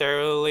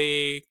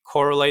necessarily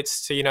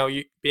correlates to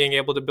you being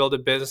able to build a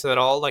business at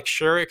all. Like,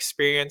 sure,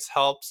 experience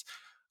helps,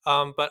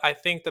 but I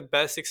think the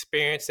best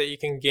experience that you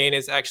can gain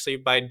is actually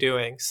by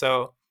doing.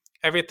 So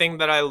everything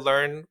that I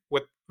learned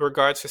with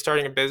regards to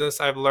starting a business,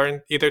 I've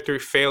learned either through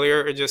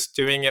failure or just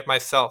doing it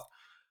myself.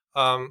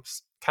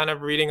 Kind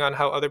of reading on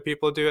how other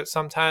people do it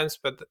sometimes,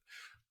 but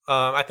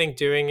I think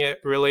doing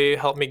it really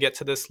helped me get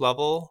to this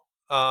level.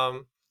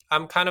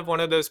 I'm kind of one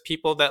of those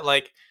people that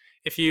like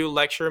if you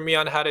lecture me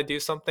on how to do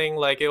something,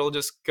 like it'll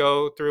just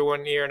go through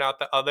one ear and out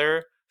the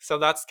other. So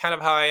that's kind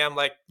of how I am.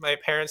 Like my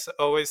parents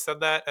always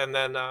said that, and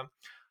then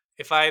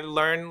if I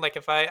learn, like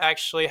if I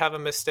actually have a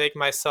mistake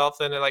myself,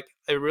 then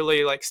it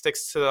really like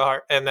sticks to the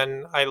heart, and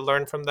then I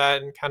learn from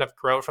that and kind of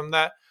grow from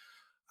that.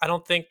 I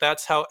don't think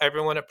that's how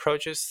everyone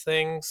approaches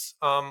things.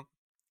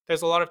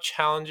 There's a lot of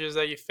challenges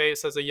that you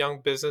face as a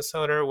young business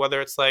owner,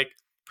 whether it's like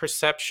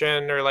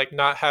perception or like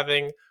not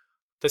having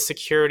the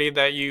security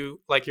that you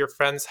like your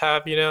friends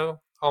have.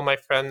 All my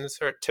friends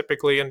are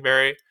typically in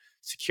very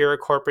secure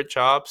corporate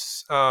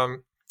jobs.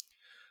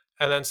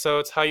 And then so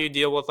it's how you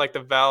deal with like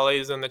the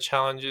valleys and the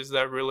challenges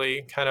that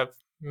really kind of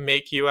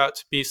make you out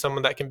to be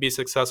someone that can be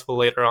successful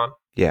later on.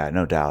 Yeah,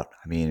 no doubt.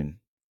 I mean,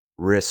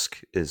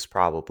 risk is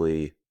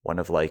probably one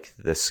of like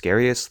the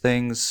scariest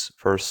things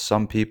for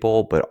some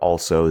people, but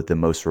also the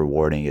most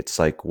rewarding. It's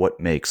like what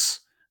makes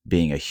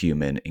being a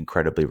human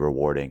incredibly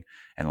rewarding.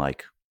 And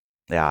like,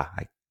 yeah,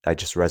 I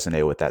just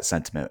resonate with that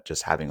sentiment.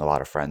 Just having a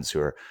lot of friends who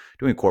are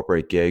doing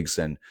corporate gigs,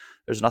 and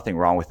there's nothing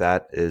wrong with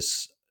that.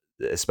 Is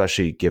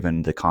especially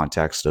given the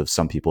context of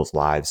some people's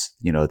lives,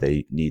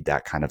 they need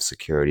that kind of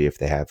security if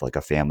they have like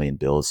a family and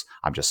bills.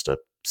 I'm just a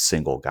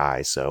single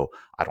guy, so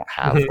I don't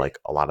have Mhm. like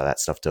a lot of that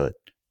stuff to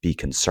be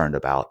concerned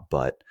about.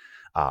 But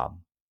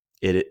um,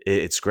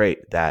 it's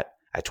great that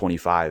at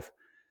 25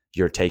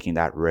 you're taking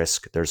that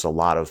risk. There's a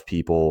lot of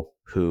people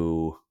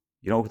who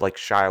like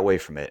shy away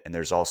from it, and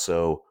there's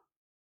also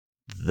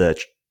the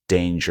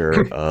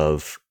danger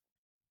of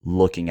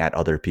looking at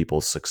other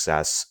people's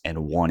success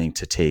and wanting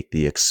to take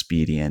the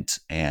expedient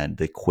and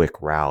the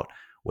quick route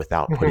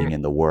without putting Mhm.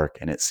 in the work.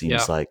 And it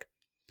seems Yeah. like,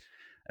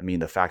 I mean,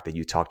 the fact that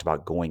you talked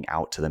about going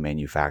out to the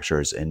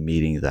manufacturers and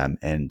meeting them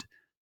and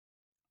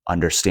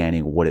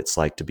understanding what it's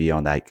like to be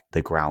on like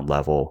the ground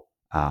level,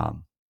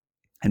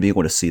 and being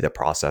able to see the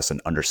process and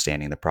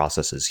understanding the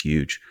process is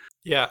huge.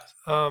 Yeah,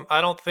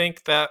 I don't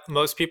think that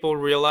most people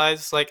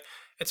realize like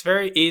it's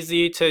very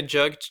easy to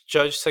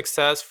judge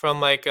success from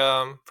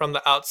from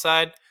the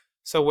outside.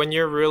 So when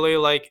you're really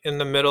like in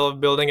the middle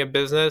of building a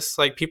business,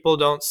 like people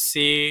don't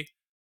see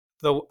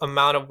the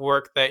amount of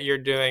work that you're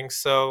doing.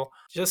 So,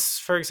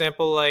 just for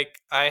example, like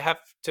I have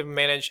to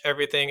manage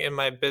everything in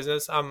my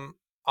business. I'm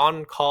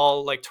on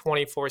call like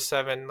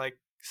 24/7, like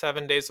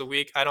 7 days a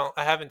week. I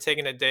haven't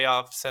taken a day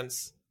off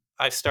since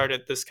I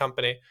started this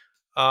company.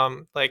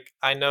 Like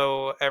I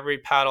know every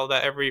paddle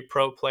that every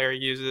pro player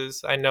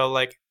uses. I know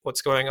like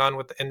what's going on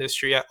with the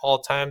industry at all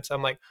times.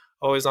 I'm like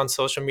always on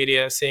social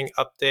media seeing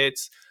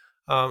updates.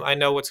 I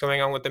know what's going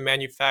on with the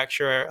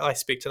manufacturer. I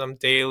speak to them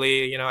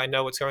daily. I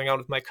know what's going on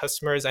with my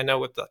customers. I know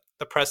what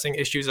the pressing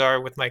issues are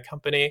with my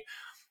company.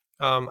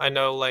 I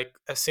know like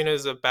as soon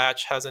as a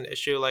batch has an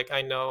issue, like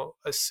I know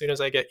as soon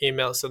as I get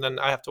emails, so then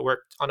I have to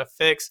work on a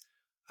fix.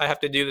 I have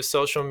to do the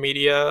social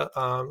media.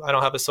 I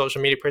don't have a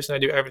social media person. I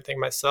do everything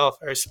myself.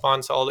 I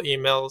respond to all the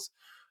emails.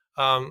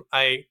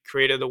 I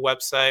created the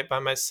website by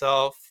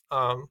myself.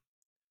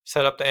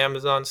 Set up the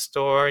Amazon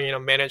store,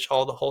 manage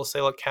all the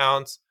wholesale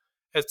accounts.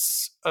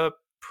 It's a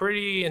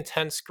pretty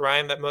intense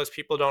grind that most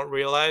people don't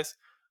realize.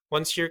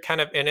 Once you're kind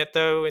of in it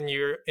though, and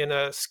you're in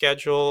a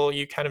schedule,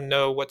 you kind of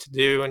know what to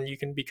do and you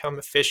can become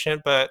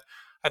efficient. But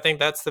I think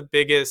that's the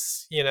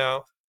biggest,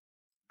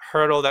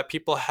 hurdle that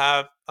people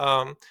have.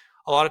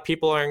 A lot of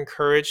people are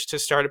encouraged to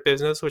start a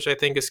business, which I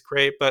think is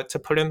great, but to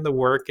put in the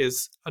work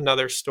is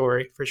another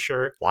story for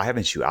sure. Why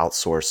haven't you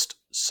outsourced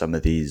some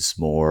of these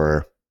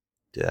more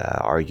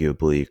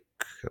arguably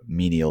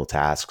menial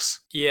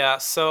tasks? Yeah,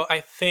 so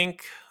I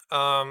think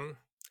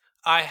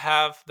I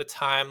have the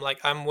time. Like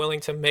I'm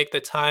willing to make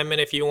the time, and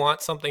if you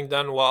want something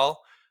done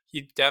well,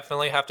 you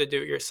definitely have to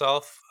do it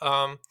yourself.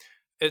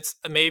 It's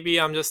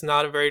maybe I'm just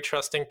not a very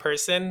trusting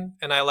person,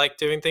 and I like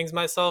doing things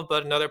myself.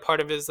 But another part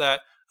of it is that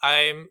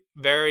I'm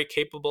very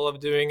capable of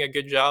doing a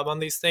good job on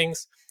these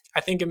things. I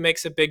think it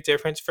makes a big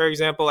difference. For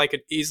example, I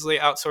could easily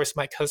outsource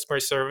my customer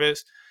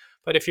service.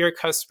 But if you're a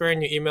customer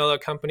and you email a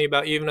company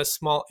about even a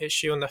small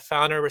issue and the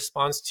founder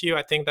responds to you,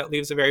 I think that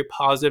leaves a very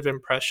positive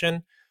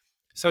impression.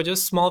 So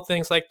just small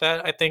things like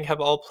that, I think,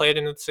 have all played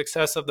into the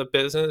success of the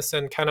business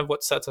and kind of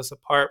what sets us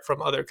apart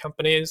from other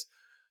companies.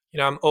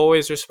 I'm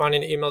always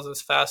responding to emails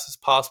as fast as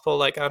possible.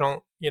 Like I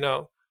don't,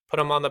 put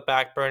them on the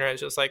back burner.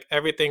 It's just like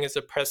everything is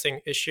a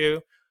pressing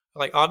issue.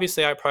 Like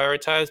obviously I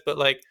prioritize, but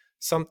like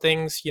some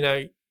things,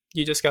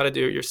 you just got to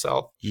do it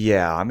yourself.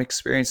 Yeah, I'm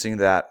experiencing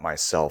that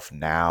myself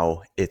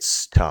now.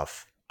 It's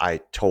tough.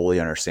 I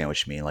totally understand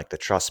what you mean, like the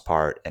trust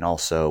part. And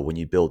also, when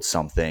you build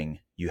something,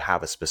 you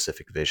have a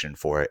specific vision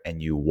for it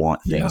and you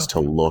want things Yeah. to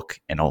look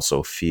and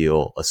also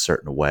feel a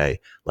certain way.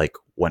 Like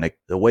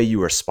the way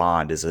you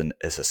respond is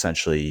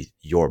essentially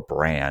your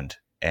brand,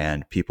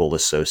 and people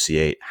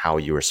associate how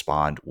you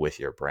respond with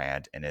your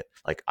brand. And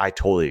like, I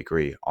totally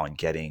agree on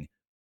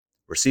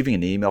receiving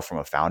an email from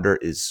a founder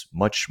is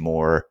much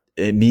more,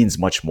 it means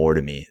much more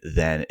to me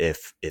than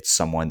if it's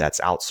someone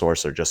that's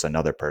outsourced or just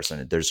another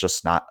person. There's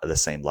just not the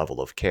same level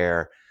of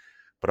care.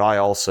 But I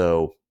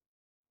also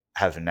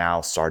have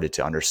now started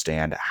to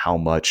understand how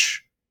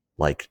much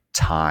like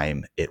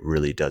time it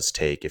really does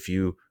take. If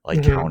you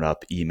like Hmm. count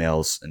up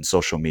emails and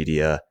social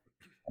media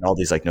and all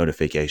these like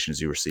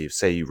notifications you receive,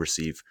 say you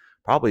receive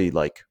probably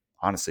like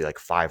honestly like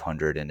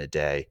 500 in a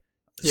day,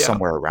 Yeah.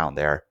 somewhere around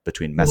there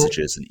between Hmm.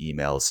 messages and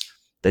emails,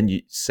 then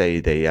you say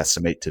they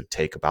estimate to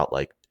take about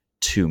like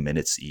 2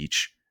 minutes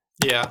each.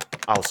 Yeah.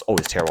 I was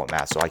always terrible at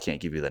math, so I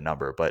can't give you the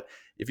number, but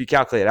if you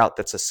calculate it out,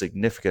 that's a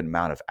significant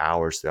amount of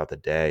hours throughout the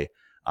day.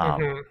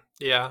 um,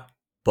 Yeah.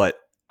 but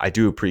I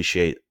do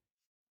appreciate,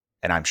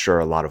 and I'm sure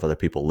a lot of other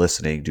people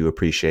listening do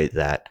appreciate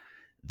that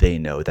they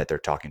know that they're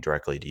talking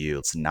directly to you.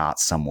 It's not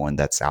someone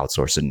that's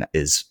outsourced and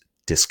is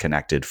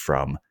disconnected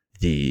from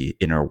the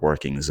inner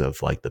workings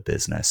of like the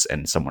business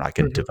and someone I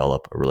can Hmm.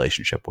 develop a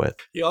relationship with.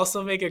 You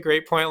also make a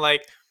great point.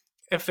 Like,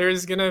 if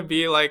there's gonna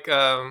be like,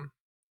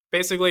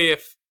 basically,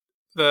 if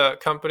the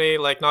company,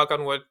 like, knock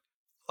on wood,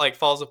 like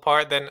falls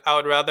apart, then I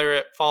would rather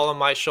it fall on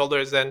my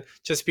shoulders than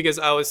just because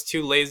I was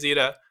too lazy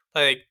to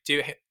like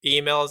do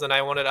emails and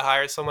I wanted to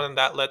hire someone and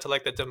that led to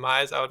like the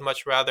demise, I would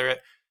much rather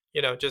it,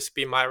 just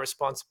be my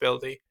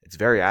responsibility. It's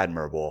very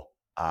admirable.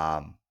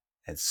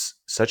 It's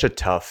such a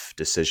tough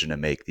decision to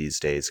make these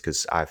days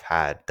because I've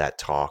had that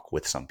talk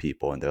with some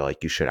people and they're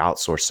like, you should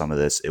outsource some of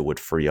this. It would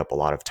free up a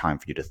lot of time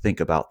for you to think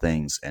about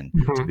things and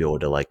to be Mhm. able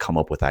to like come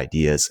up with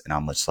ideas. And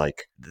I'm just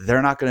like,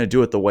 they're not going to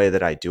do it the way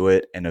that I do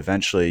it. And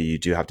eventually you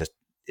do have to,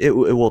 it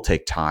will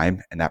take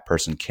time and that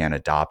person can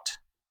adopt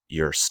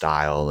your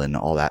style and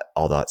all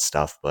that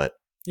stuff. But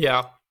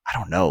Yeah. I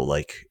don't know,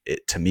 like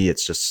it to me,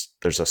 it's just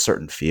there's a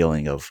certain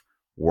feeling of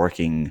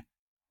working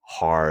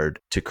hard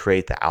to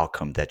create the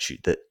outcome that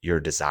your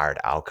desired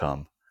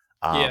outcome.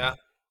 Yeah.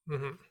 Um,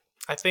 hmm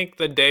I think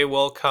the day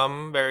will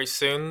come very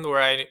soon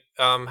where I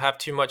have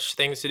too much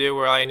things to do,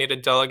 where I need to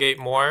delegate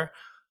more.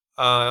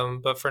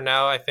 But for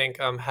now, I think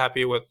I'm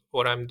happy with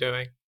what I'm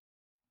doing.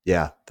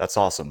 yeah, that's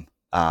awesome.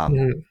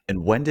 Mhm.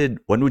 And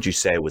when would you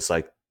say was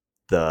like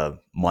the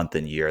month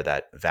and year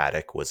that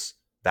Vatic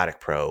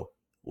Pro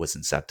was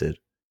incepted?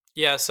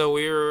 Yeah, so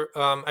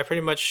I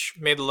pretty much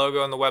made the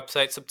logo on the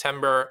website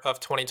September of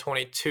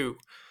 2022,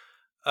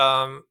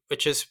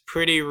 which is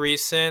pretty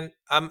recent.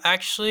 I'm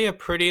actually a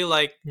pretty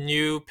like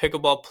new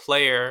pickleball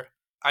player.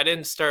 I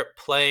didn't start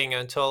playing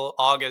until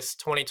August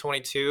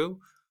 2022,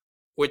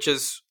 which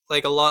is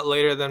like a lot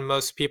later than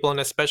most people and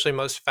especially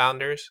most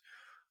founders.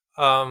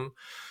 Um,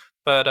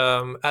 but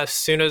as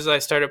soon as I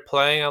started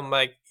playing, I'm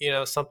like,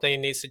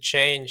 something needs to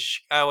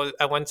change.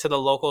 I went to the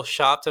local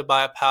shop to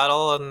buy a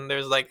paddle, and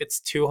there's like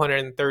it's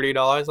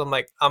 $230. I'm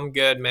like, I'm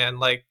good, man.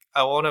 Like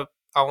I want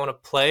to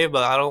play,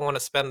 but I don't want to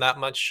spend that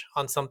much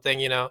on something,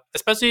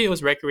 Especially it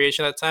was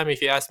recreation at the time.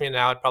 If you ask me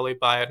now, I'd probably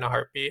buy it in a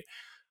heartbeat.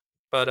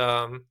 But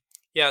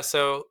yeah.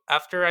 So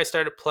after I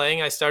started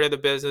playing, I started the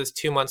business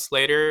 2 months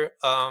later.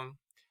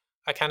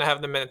 I kind of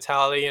have the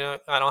mentality,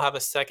 I don't have a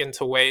second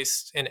to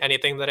waste in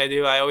anything that I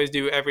do. I always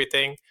do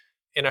everything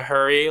in a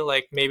hurry,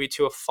 like maybe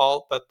to a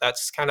fault, but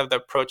that's kind of the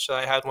approach that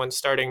I had when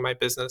starting my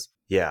business.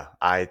 Yeah,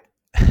 I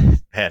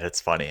man, it's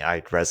funny.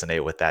 I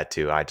resonate with that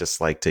too. I just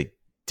like to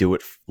do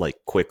it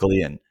like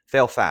quickly and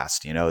fail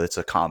fast. You know, it's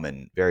a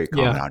very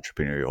Yeah. common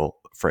entrepreneurial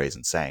phrase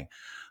and saying.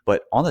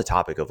 But on the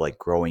topic of like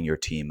growing your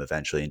team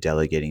eventually and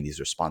delegating these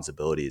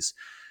responsibilities,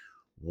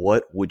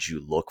 what would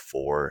you look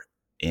for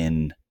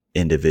in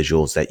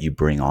individuals that you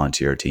bring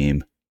onto your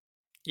team?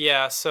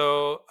 Yeah,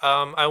 so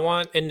I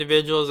want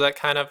individuals that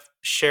kind of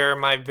share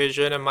my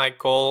vision and my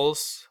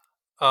goals,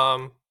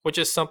 which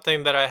is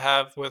something that I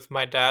have with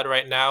my dad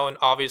right now, and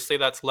obviously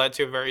that's led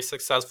to a very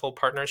successful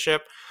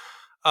partnership.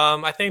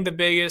 I think the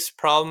biggest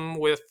problem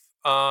with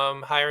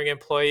hiring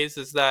employees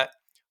is that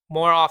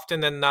more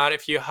often than not,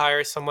 if you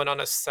hire someone on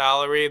a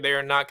salary, they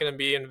are not going to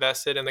be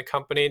invested in the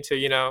company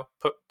to,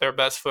 put their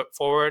best foot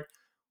forward,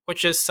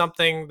 which is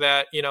something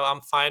that,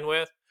 I'm fine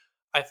with.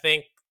 I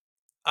think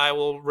I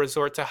will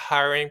resort to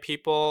hiring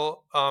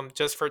people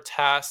just for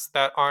tasks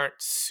that aren't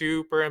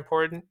super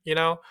important.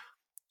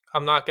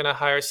 I'm not going to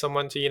hire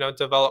someone to,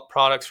 develop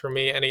products for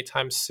me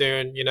anytime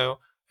soon.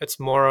 It's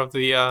more of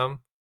the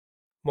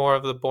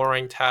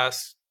boring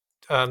tasks,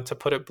 to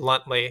put it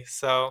bluntly.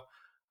 So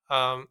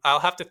I'll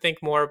have to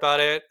think more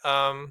about it.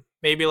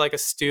 Maybe like a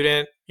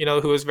student,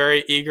 who is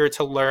very eager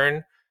to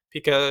learn,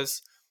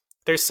 because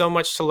there's so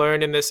much to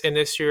learn in this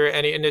industry or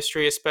any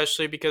industry,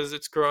 especially because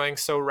it's growing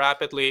so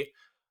rapidly.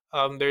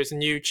 There's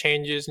new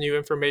changes, new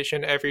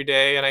information every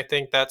day, and I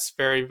think that's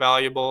very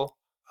valuable.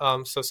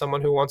 So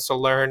someone who wants to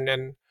learn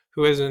and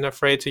who isn't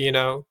afraid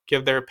to,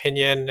 give their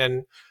opinion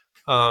and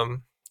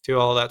um, do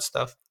all that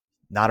stuff.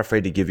 Not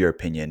afraid to give your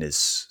opinion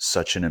is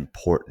such an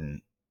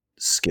important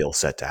skill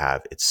set to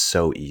have. It's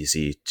so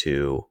easy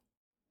to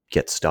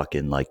get stuck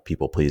in like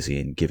people pleasing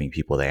and giving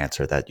people the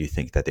answer that you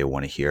think that they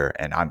want to hear.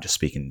 And I'm just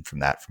speaking from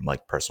that from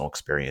like personal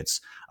experience.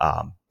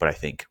 But I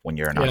think Yeah. when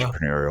you're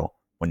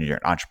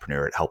an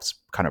entrepreneur, it helps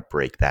kind of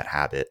break that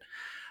habit.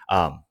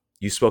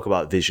 You spoke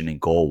about vision and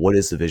goal. What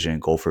is the vision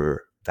and goal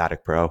for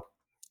Vatic Pro?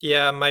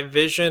 Yeah, my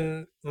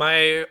vision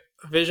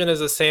is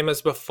the same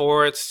as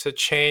before. It's to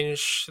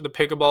change the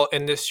pickleball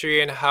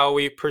industry and how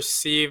we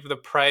perceive the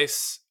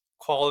price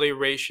quality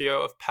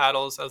ratio of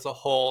paddles as a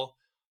whole.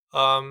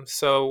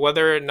 So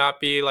whether it not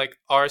be like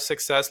our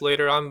success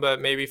later on,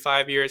 but maybe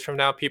 5 years from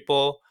now,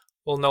 people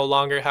will no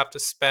longer have to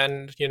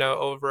spend,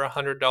 over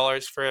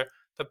 $100 for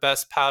the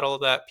best paddle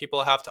that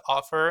people have to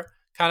offer,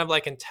 kind of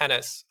like in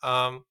tennis.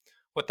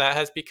 What that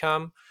has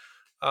become,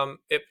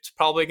 it's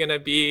probably going to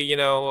be,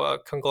 a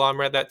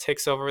conglomerate that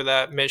takes over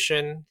that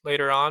mission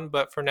later on.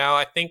 But for now,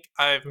 I think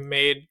I've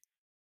made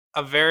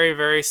a very,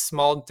 very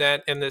small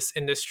dent in this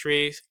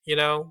industry,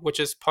 which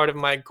is part of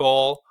my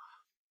goal.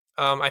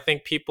 I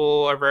think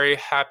people are very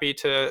happy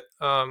to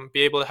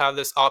be able to have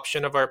this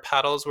option of our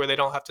paddles where they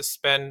don't have to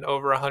spend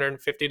over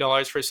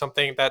 $150 for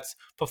something that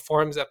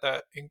performs at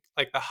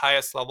like the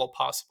highest level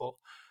possible.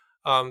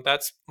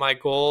 That's my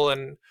goal,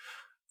 and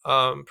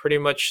pretty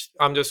much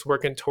I'm just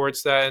working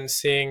towards that and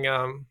seeing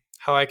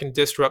how I can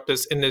disrupt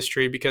this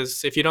industry,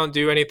 because if you don't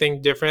do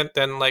anything different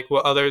than like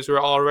what others were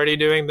already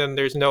doing, then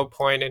there's no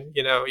point in,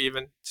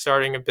 even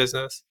starting a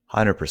business.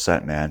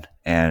 100%, man.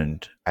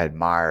 And I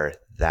admire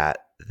that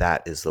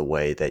that is the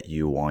way that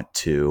you want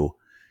to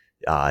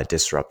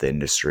disrupt the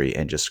industry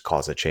and just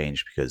cause a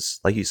change. Because,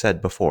 like you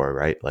said before,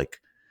 right? Like,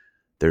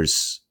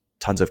 there's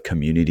tons of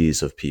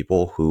communities of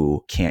people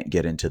who can't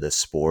get into the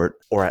sport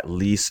or at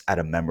least at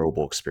a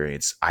memorable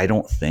experience. I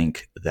don't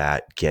think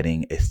that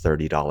getting a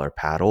 $30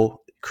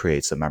 paddle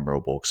creates a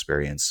memorable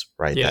experience,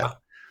 right? That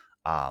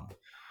Yeah. um,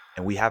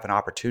 and we have an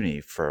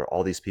opportunity for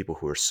all these people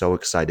who are so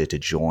excited to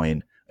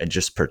join and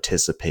just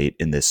participate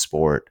in this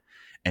sport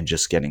and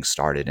just getting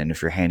started. And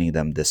if you're handing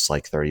them this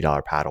like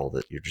 $30 paddle,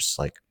 that you're just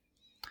like,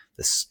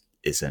 this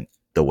isn't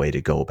the way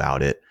to go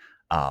about it.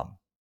 Um,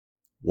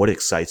 what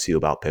excites you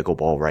about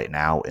pickleball right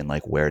now and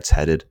like where it's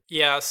headed?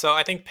 Yeah, so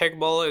I think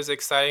pickleball is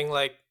exciting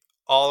like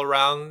all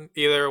around,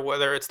 either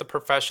whether it's the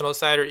professional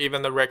side or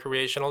even the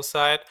recreational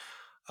side.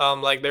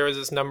 Like there was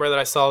this number that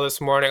I saw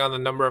this morning on the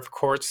number of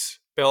courts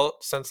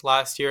built since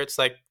last year. It's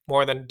like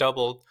more than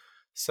doubled.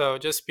 So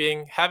just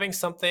being having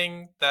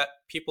something that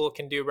people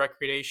can do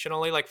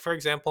recreationally, like for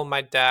example,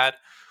 my dad,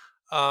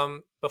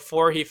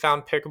 before he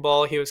found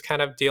pickleball, he was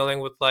kind of dealing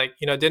with like,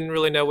 didn't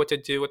really know what to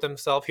do with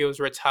himself. He was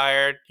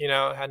retired,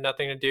 had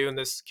nothing to do in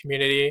this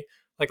community.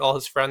 Like all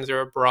his friends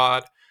are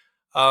abroad.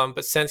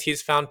 But since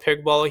he's found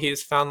pickleball,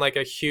 he's found like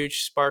a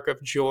huge spark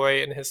of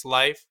joy in his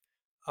life.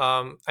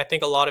 I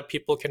think a lot of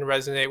people can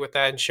resonate with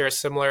that and share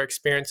similar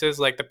experiences,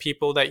 like the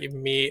people that you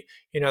meet,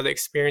 the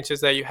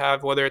experiences that you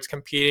have, whether it's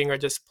competing or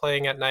just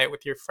playing at night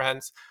with your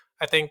friends.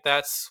 I think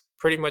that's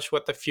pretty much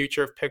what the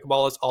future of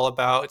pickleball is all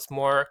about. It's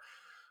more,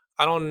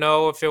 I don't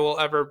know if it will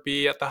ever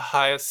be at the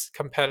highest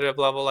competitive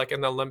level, like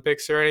in the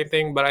Olympics or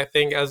anything, but I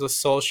think as a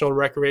social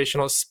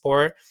recreational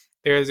sport,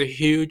 there is a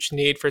huge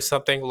need for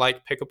something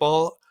like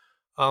pickleball,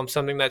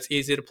 something that's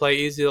easy to play,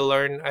 easy to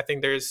learn. I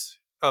think there's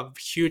a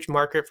huge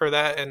market for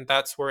that, and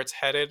that's where it's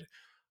headed.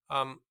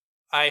 Um,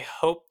 I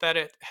hope that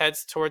it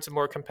heads towards a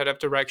more competitive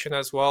direction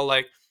as well.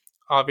 Like,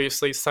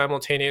 obviously,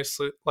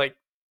 simultaneously, like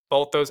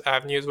both those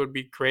avenues would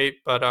be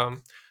great, but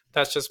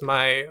that's just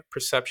my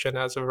perception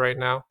as of right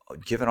now.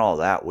 Given all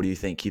that, what do you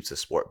think keeps the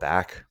sport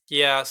back?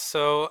 Yeah,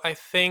 so I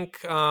think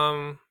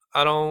I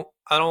don't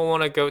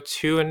want to go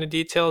too into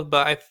details,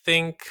 but I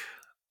think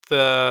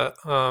the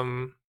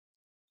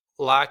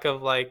lack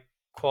of like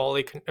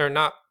or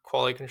not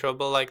quality control,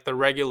 but like the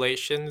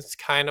regulations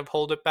kind of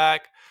hold it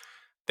back.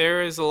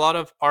 There is a lot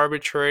of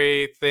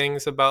arbitrary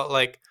things about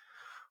like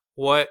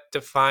what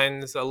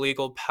defines a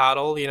legal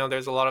paddle.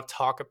 There's a lot of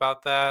talk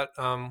about that.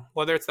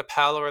 Whether it's the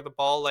paddle or the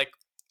ball, like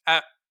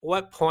at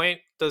what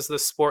point does the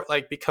sport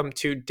like become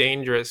too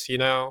dangerous?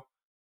 There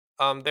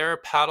are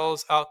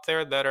paddles out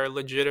there that are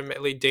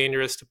legitimately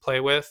dangerous to play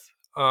with.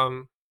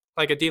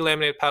 Like a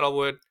delaminated paddle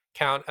would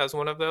count as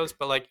one of those,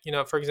 but like,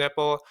 for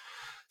example,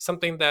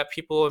 something that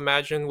people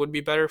imagine would be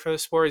better for the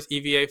sport is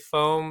EVA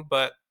foam,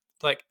 but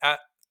like at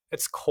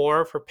its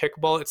core for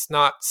pickleball, it's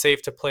not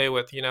safe to play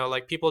with.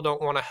 Like people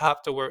don't want to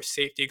have to wear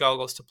safety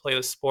goggles to play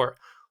the sport.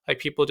 Like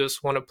people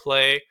just want to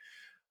play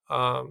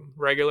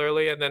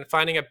regularly, and then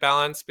finding a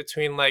balance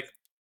between like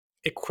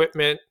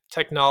equipment,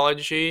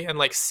 technology, and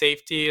like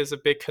safety is a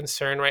big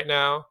concern right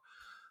now.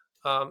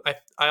 I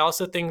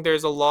also think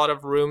there's a lot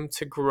of room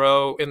to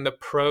grow in the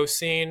pro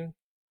scene.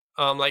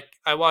 Like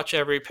I watch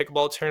every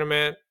pickleball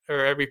tournament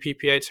or every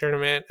PPA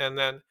tournament, and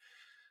then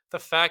the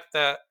fact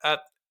that at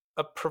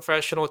a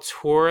professional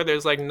tour,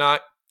 there's like not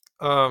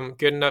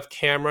good enough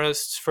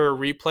cameras for a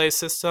replay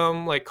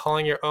system, like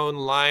calling your own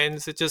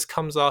lines, it just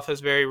comes off as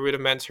very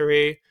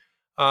rudimentary.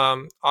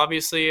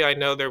 Obviously, I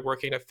know they're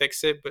working to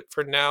fix it, but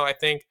for now, I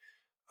think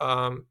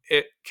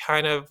it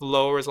kind of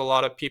lowers a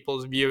lot of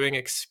people's viewing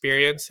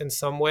experience in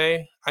some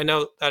way. I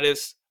know that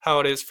is how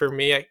it is for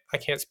me. I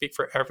can't speak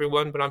for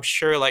everyone, but I'm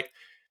sure like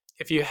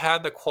if you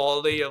had the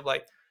quality of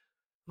like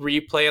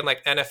replay and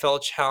like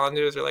NFL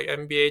challenges or like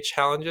NBA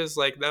challenges,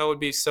 like that would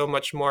be so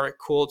much more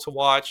cool to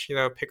watch,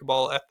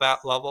 pickleball at that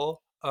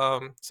level.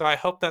 So I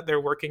hope that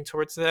they're working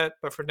towards that.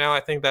 But for now,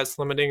 I think that's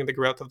limiting the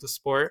growth of the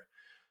sport.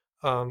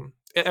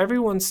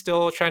 Everyone's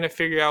still trying to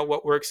figure out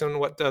what works and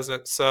what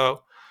doesn't.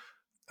 So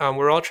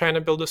we're all trying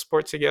to build a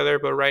sport together,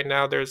 but right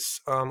now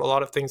there's a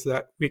lot of things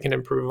that we can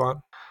improve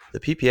on. The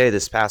PPA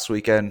this past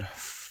weekend,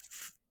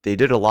 they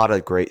did a lot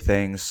of great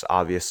things,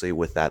 obviously,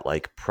 with that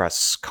like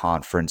press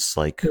conference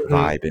like Hmm.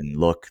 vibe and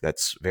look.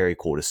 That's very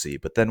cool to see.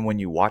 But then when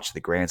you watch the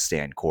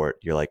grandstand court,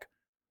 you're like,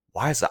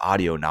 why is the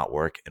audio not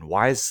work? And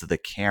why is the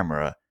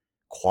camera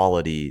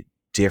quality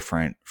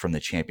different from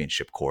the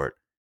championship court?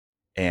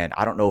 And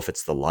I don't know if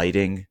it's the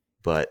lighting,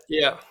 but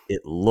Yeah.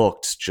 it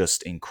looked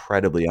just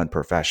incredibly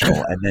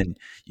unprofessional. And then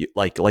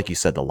like you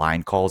said, the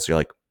line calls, you're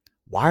like,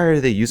 why are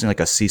they using like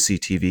a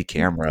CCTV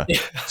camera Yeah.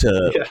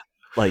 to Yeah.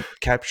 like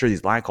capture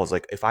these line calls?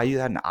 Like if I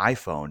had an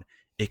iPhone,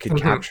 it could Hmm.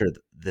 capture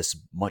this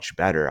much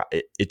better.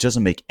 It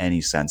doesn't make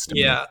any sense to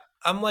me. Yeah.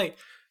 I'm like,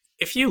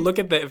 if you look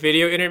at the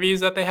video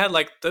interviews that they had,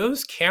 like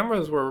those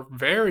cameras were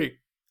very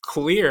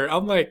clear.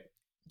 I'm like,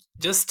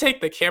 just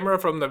take the camera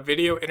from the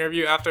video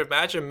interview after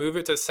match and move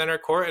it to center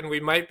court, and we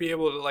might be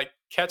able to like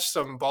catch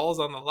some balls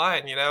on the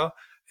line.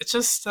 It's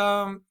just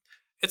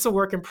it's a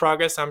work in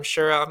progress. I'm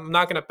sure. I'm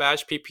not gonna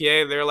bash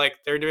PPA.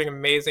 They're doing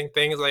amazing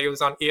things. Like it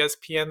was on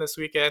ESPN this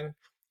weekend.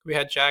 We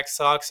had Jack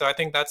Sock, so I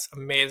think that's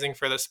amazing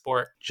for the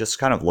sport. Just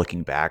kind of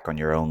looking back on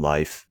your own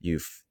life,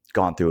 you've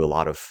gone through a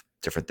lot of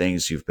different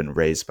things. You've been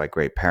raised by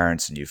great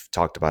parents and you've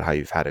talked about how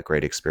you've had a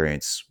great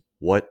experience.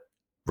 What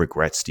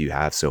regrets do you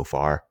have so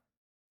far?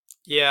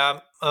 Yeah,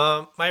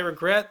 my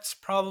regrets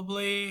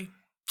probably.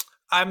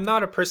 I'm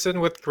not a person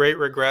with great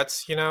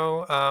regrets, you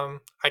know.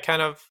 I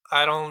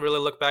don't really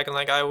look back and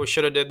like I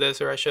should have did this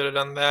or I should have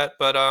done that.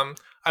 But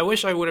I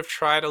wish I would have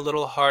tried a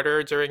little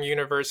harder during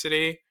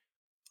university,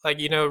 like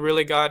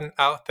really gotten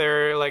out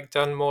there, like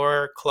done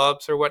more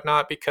clubs or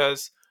whatnot,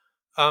 because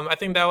I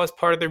think that was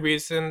part of the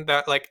reason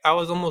that like I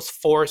was almost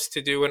forced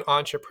to do an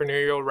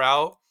entrepreneurial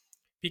route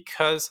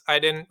because I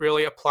didn't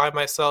really apply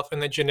myself in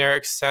the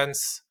generic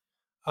sense.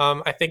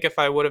 I think if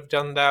I would have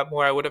done that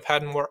more, I would have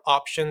had more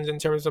options in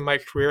terms of my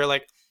career,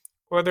 like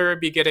whether it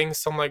be getting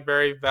some like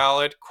very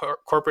valid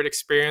corporate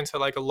experience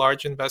at like a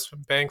large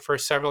investment bank for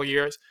several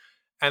years,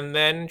 and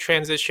then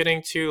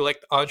transitioning to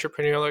like the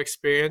entrepreneurial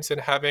experience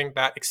and having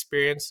that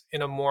experience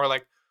in a more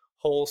like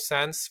whole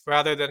sense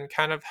rather than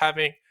kind of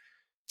having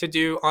to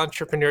do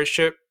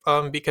entrepreneurship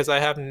because I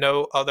have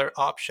no other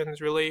options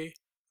really.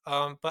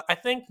 But I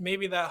think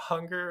maybe that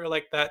hunger or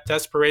like that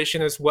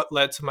desperation is what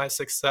led to my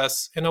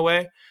success in a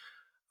way.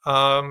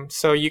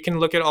 So you can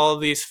look at all of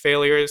these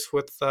failures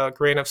with a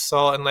grain of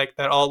salt, and like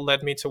that all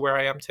led me to where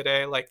I am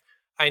today. Like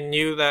I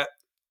knew that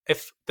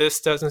if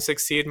this doesn't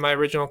succeed, my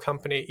original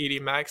company,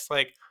 ED Max,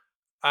 like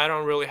I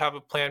don't really have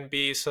a plan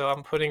B. So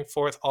I'm putting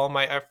forth all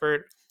my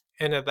effort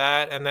into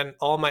that and then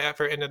all my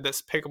effort into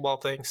this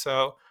pickleball thing.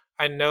 So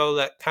I know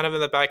that kind of in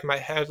the back of my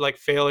head, like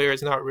failure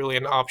is not really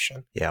an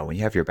option. Yeah, when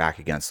you have your back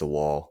against the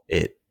wall,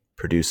 it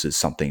produces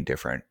something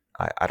different.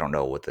 I don't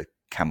know what the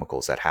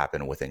chemicals that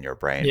happen within your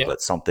brain, Yeah.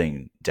 but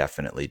something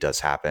definitely does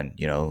happen,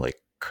 like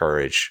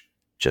courage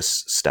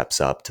just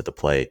steps up to the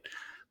plate.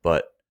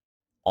 But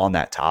on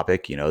that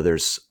topic,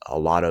 there's a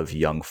lot of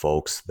young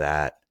folks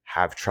that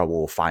have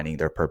trouble finding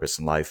their purpose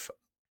in life.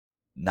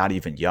 Not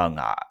even young.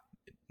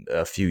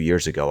 A few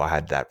years ago, I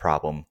had that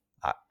problem.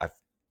 I've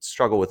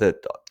struggled with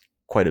it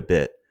quite a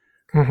bit.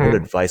 What hmm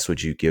advice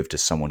would you give to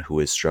someone who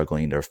is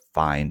struggling to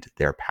find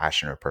their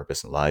passion or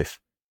purpose in life?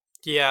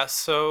 Yeah,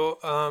 so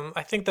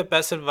I think the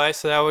best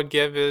advice that I would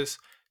give is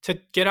to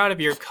get out of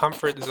your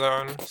comfort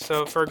zone.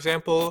 So, for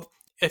example,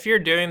 if you're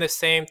doing the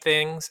same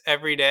things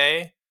every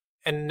day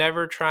and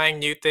never trying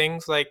new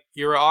things, like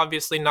you're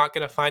obviously not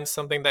going to find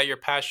something that you're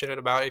passionate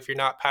about if you're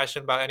not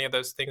passionate about any of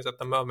those things at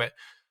the moment.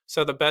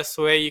 So, the best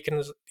way you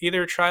can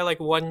either try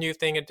like one new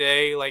thing a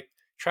day, like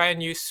try a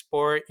new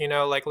sport,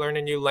 like learn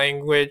a new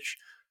language,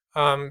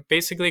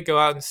 basically go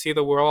out and see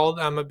the world.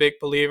 I'm a big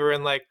believer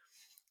in like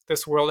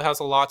this world has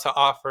a lot to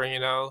offer.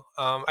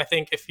 I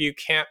think if you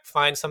can't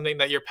find something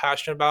that you're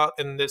passionate about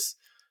in this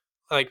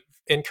like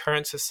in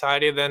current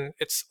society, then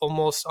it's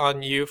almost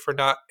on you for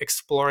not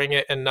exploring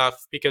it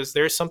enough because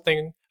there's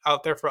something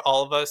out there for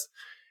all of us,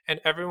 and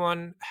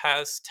everyone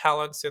has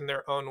talents in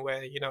their own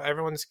way.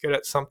 Everyone's good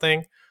at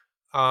something.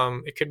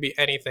 It could be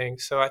anything.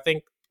 So I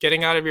think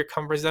getting out of your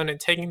comfort zone and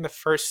taking the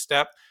first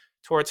step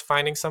towards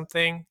finding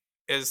something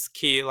is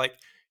key. Like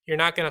you're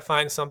not going to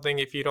find something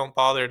if you don't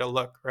bother to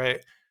look,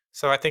 right?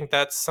 So I think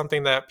that's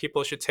something that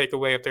people should take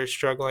away if they're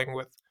struggling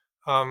with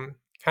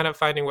kind of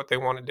finding what they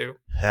want to do.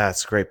 Yeah,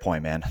 that's a great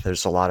point, man.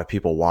 There's a lot of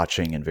people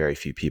watching and very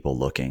few people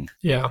looking.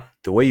 Yeah.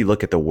 The way you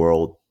look at the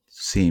world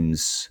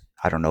seems,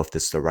 I don't know if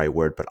this is the right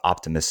word, but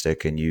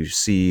optimistic, and you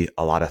see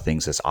a lot of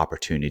things as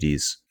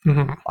opportunities.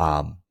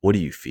 Mhm. What do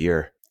you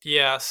fear?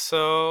 Yeah.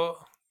 So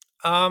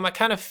I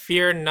kind of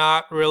fear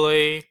not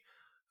really.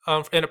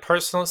 In a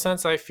personal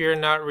sense, I fear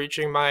not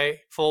reaching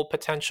my full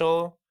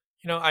potential.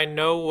 I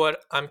know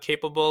what I'm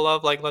capable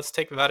of. Like, let's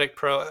take Vatic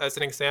Pro as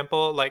an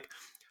example. Like,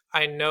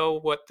 I know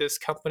what this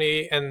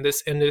company and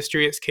this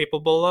industry is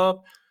capable of.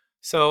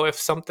 So, if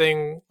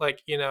something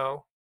like,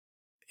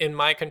 in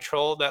my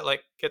control that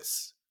like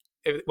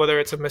whether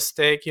it's a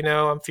mistake,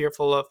 I'm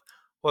fearful of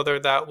whether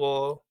that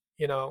will,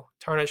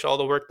 tarnish all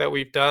the work that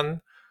we've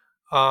done.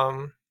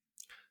 Um,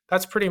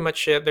 that's pretty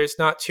much it. There's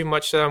not too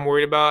much that I'm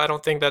worried about. I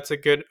don't think that's a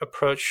good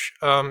approach.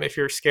 If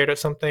you're scared of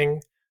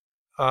something,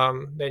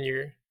 then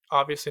you're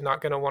obviously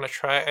not going to want to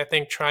try it. I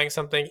think trying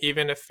something,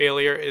 even if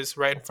failure is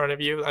right in front of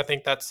you, I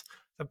think that's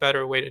a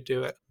better way to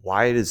do it.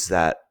 Why does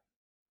that?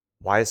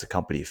 Why is the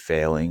company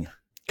failing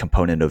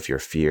component of your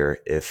fear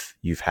if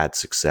you've had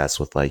success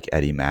with like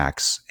Eddie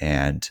Max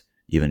and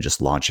even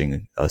just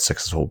launching a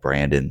successful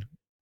brand in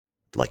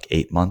like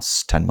 8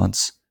 months, 10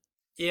 months?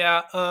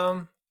 Yeah,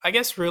 I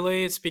guess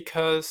really it's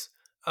because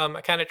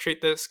I kind of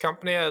treat this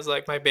company as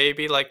like my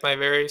baby, like my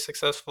very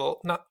successful,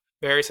 not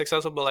very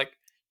successful, but like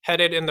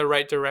headed in the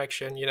right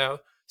direction.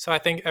 So I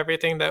think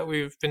everything that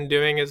we've been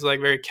doing is like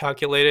very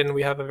calculated, and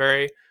we have a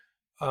very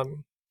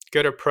um,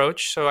 good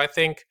approach. So I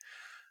think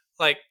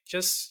like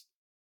just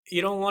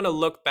you don't want to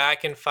look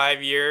back in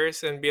 5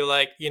 years and be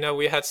like,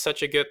 we had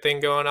such a good thing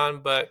going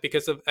on, but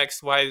because of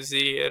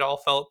XYZ, it all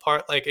fell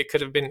apart. Like it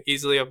could have been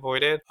easily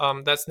avoided.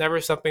 That's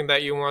never something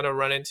that you want to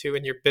run into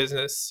in your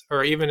business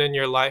or even in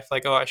your life.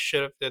 Like, oh, I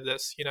should have did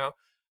this.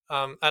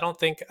 I don't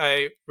think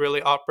I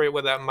really operate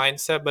with that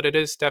mindset, but it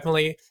is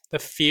definitely the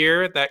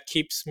fear that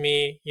keeps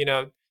me,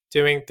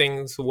 doing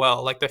things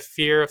well. Like the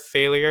fear of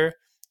failure,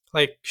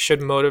 like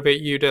should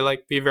motivate you to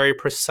like be very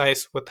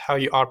precise with how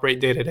you operate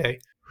day to day.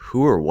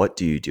 Who or what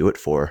do you do it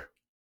for?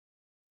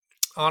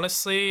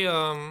 Honestly,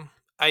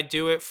 I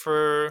do it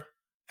for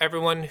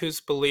everyone who's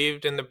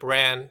believed in the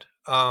brand.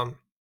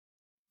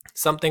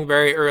 Something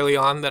very early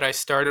on that I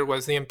started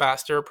was the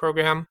ambassador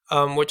program,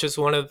 which is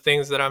one of the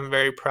things that I'm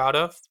very proud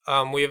of.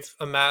 We've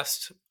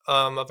amassed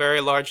a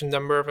very large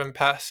number of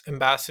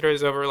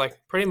ambassadors over like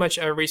pretty much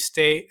every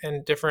state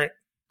and different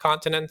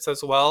continents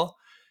as well,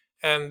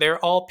 and they're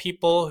all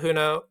people who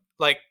know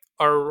like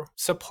are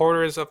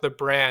supporters of the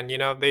brand.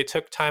 They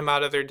took time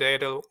out of their day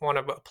to want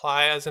to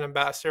apply as an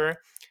ambassador,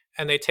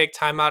 and they take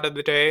time out of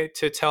the day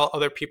to tell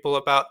other people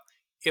about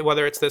it,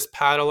 whether it's this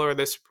paddle or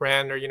this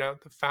brand or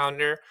the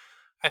founder.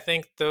 I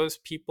think those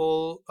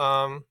people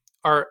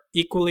are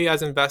equally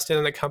as invested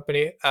in the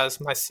company as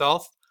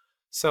myself.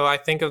 So I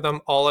think of them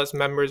all as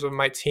members of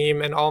my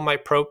team, and all my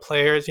pro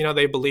players,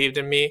 they believed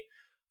in me.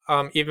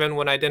 Even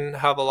when I didn't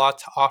have a lot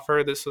to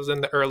offer, this was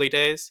in the early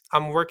days.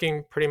 I'm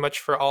working pretty much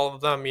for all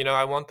of them.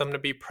 I want them to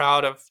be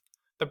proud of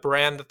the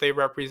brand that they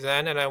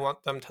represent, and I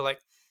want them to like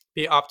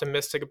be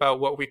optimistic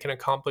about what we can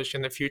accomplish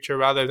in the future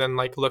rather than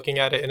like looking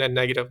at it in a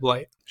negative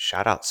light.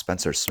 Shout out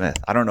Spencer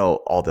Smith. I don't know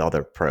all the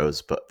other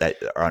pros, but that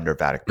are under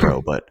Vatic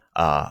Pro, but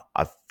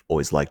I've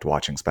always liked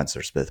watching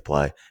Spencer Smith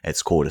play.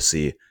 It's cool to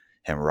see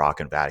him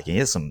rocking Vatic. He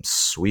has some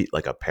sweet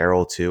like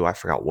apparel too. I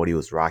forgot what he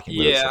was rocking,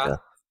 but it was like Yeah. a The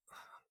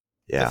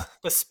yeah.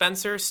 the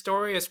Spencer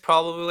story is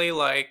probably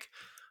like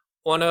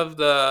one of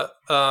the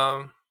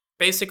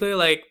basically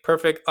like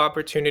perfect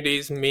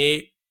opportunities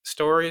meet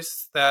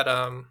stories that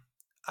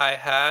I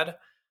had.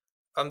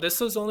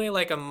 This was only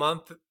like a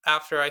month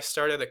after I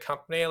started the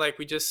company. Like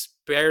we just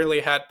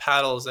barely had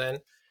paddles in,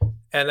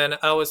 and then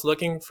I was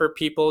looking for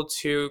people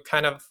to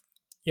kind of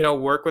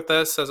work with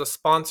us as a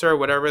sponsor,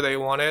 whatever they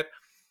wanted.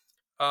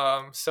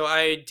 So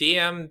I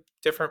DM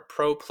different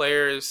pro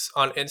players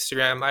on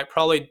Instagram. I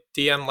probably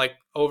DM like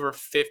over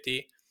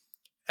 50,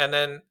 and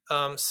then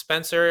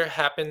Spencer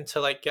happened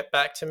to like get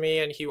back to me,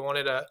 and he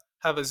wanted to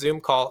have a Zoom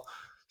call.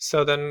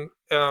 So then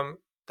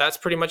that's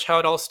pretty much how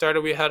it all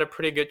started. We had a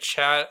pretty good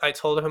chat. I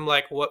told him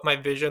like what my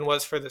vision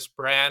was for this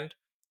brand,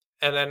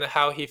 and then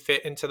how he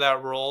fit into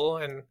that role.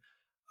 And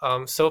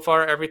so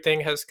far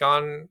everything has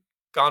gone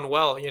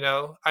well.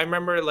 I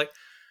remember like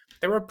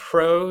there were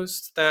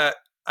pros that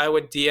I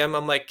would DM.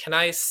 I'm like, can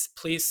I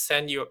please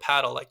send you a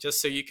paddle, like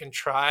just so you can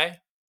try?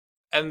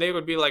 And they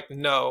would be like,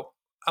 no.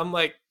 I'm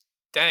like,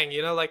 dang,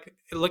 like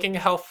looking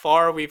at how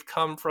far we've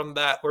come from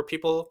that, where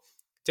people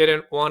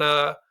didn't want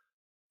to,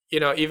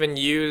 even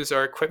use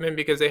our equipment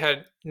because they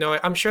had no,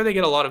 I'm sure they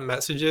get a lot of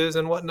messages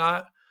and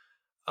whatnot.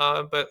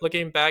 But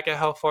looking back at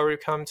how far we've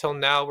come till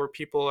now, where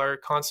people are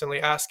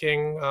constantly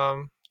asking,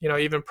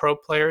 even pro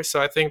players.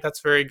 So I think that's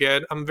very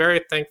good. I'm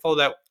very thankful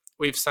that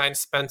we've signed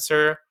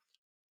Spencer.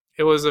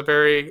 It was a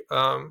very,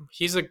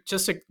 he's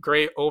just a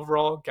great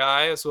overall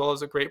guy as well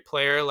as a great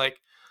player.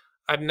 Like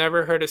I've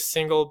never heard a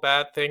single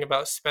bad thing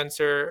about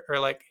Spencer or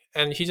like,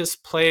 and he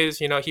just plays,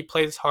 he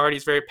plays hard.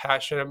 He's very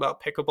passionate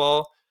about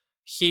pickleball.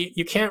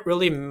 You can't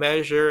really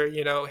measure,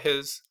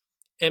 his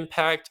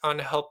impact on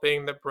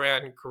helping the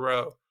brand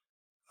grow.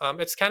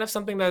 It's kind of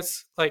something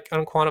that's like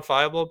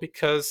unquantifiable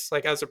because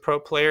like as a pro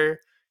player,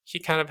 he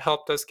kind of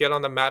helped us get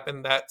on the map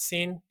in that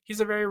scene. He's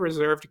a very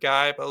reserved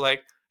guy, but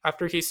like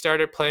after he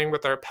started playing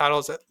with our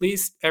paddles, at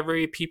least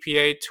every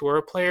PPA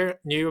tour player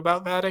knew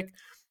about Vatic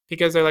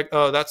because they're like,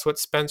 oh, that's what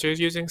Spencer's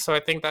using. So I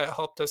think that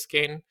helped us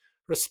gain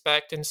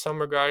respect in some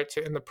regard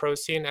to in the pro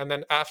scene. And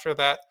then after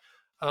that,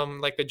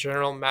 like the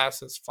general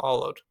masses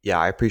followed. Yeah,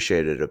 I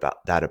appreciated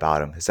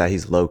about him is that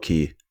he's low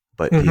key,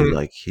 but he Hmm.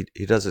 like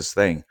he does his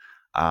thing.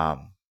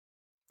 Um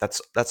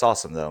that's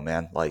awesome though,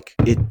 man. Like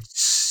it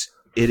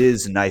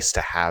is nice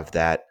to have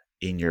that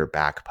in your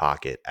back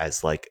pocket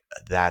as like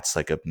that's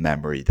like a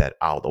memory that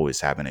I'll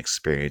always have an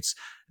experience.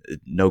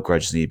 No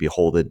grudges need to be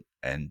holded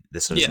and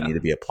this doesn't Yeah. need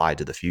to be applied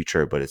to the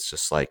future, but it's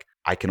just like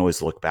I can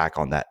always look back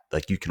on that.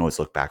 Like you can always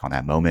look back on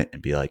that moment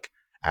and be like,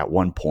 at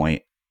one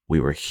point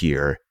we were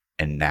here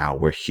and now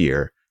we're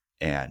here.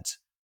 And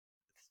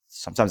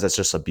sometimes that's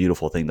just a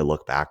beautiful thing to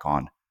look back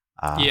on.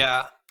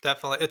 Yeah,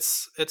 definitely.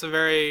 It's a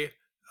very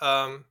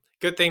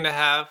good thing to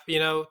have,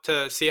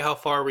 to see how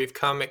far we've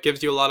come. It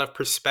gives you a lot of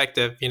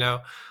perspective,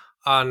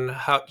 on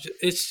how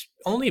it's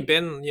only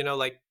been,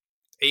 like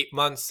 8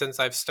 months since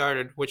I've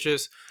started, which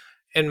is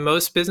in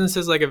most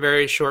businesses like a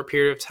very short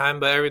period of time,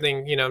 but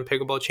everything, in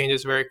pickleball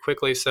changes very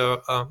quickly.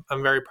 So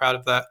I'm very proud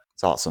of that.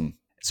 It's awesome.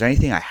 Is there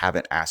anything I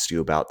haven't asked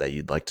you about that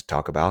you'd like to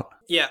talk about?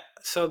 Yeah.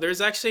 So there's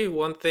actually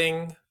one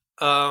thing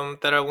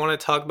that I want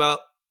to talk about.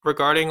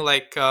 regarding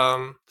like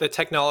the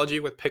technology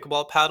with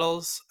pickleball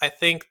paddles, I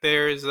think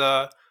there's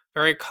a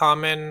very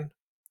common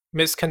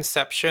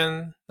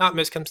misconception, not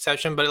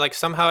misconception, but like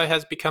somehow it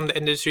has become the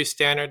industry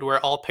standard where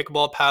all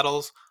pickleball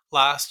paddles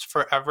last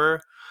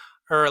forever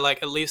or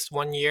like at least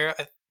 1 year.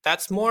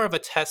 That's more of a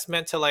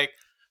testament to like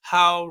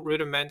how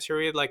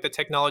rudimentary like the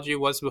technology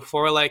was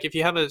before. Like if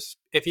you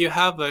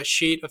have a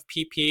sheet of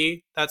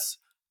PP that's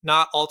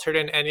not altered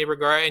in any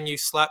regard and you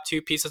slap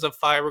two pieces of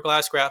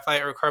fiberglass,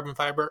 graphite, or carbon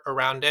fiber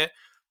around it,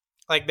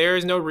 like there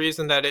is no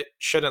reason that it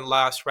shouldn't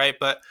last, right?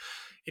 But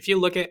if you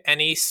look at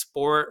any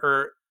sport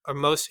or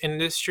most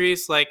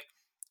industries, like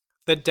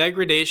the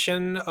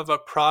degradation of a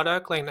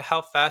product, like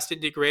how fast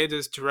it degrades,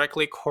 is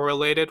directly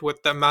correlated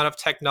with the amount of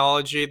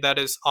technology that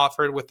is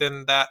offered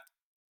within that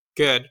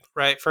good,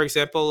 right? For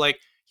example, like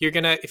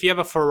if you have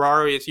a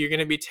Ferrari, you're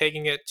gonna be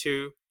taking it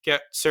to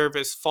get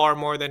service far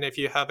more than if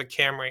you have a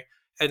Camry.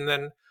 And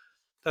then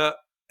the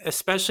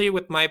especially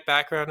with my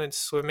background in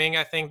swimming,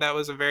 I think that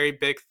was a very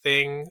big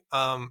thing.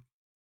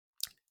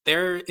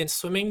 There in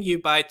swimming,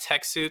 you buy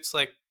tech suits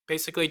like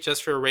basically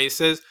just for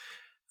races,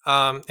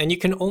 and you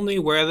can only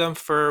wear them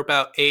for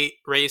about 8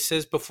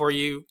 races before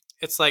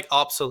it's like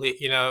obsolete.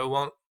 It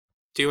won't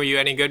do you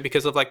any good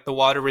because of like the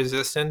water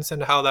resistance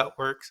and how that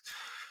works.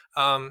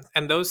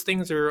 And those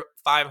things are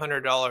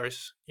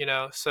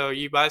 $500. So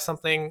you buy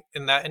something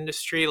in that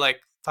industry like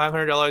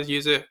 $500,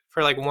 use it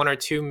for like one or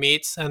two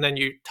meets, and then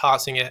you're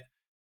tossing it.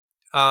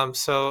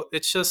 So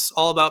it's just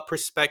all about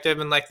perspective,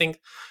 and I think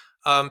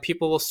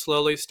people will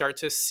slowly start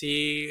to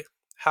see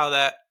how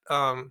that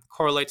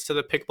correlates to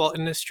the pickleball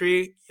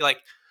industry.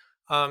 Like,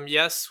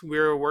 yes,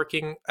 we're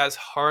working as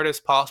hard as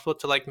possible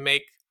to like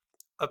make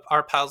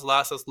our paddles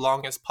last as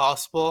long as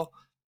possible.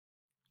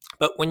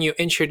 But when you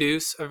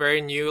introduce a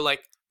very new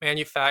like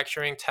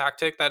manufacturing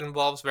tactic that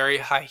involves very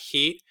high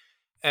heat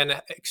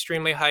and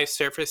extremely high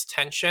surface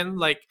tension,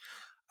 like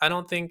I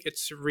don't think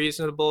it's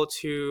reasonable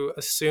to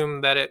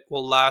assume that it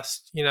will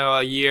last,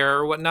 a year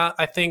or whatnot.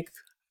 I think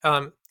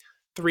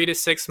 3 to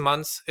 6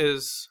 months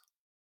is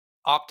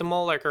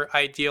optimal, like or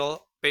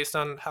ideal based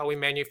on how we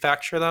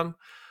manufacture them.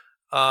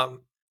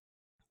 Um,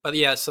 but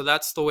yeah, so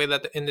that's the way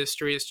that the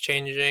industry is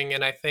changing,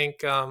 and I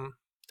think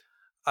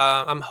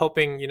I'm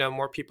hoping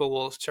more people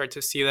will start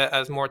to see that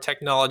as more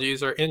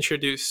technologies are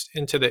introduced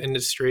into the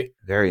industry.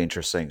 Very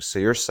interesting. So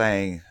you're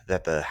saying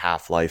that the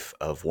half life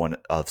of one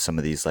of some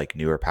of these like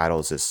newer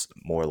paddles is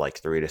more like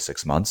 3 to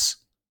 6 months?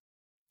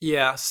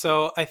 Yeah,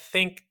 so I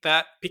think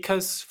that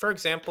because, for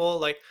example,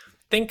 like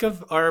think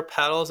of our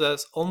paddles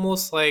as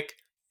almost like,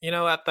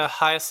 at the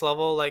highest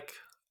level, like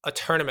a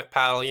tournament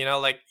paddle,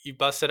 like you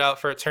bust it out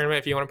for a tournament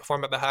if you want to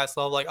perform at the highest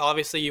level. Like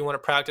obviously you want to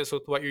practice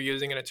with what you're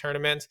using in a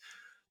tournament.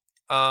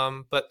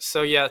 But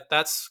so yeah,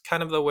 that's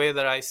kind of the way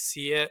that I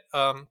see it.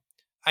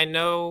 I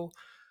know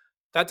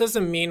that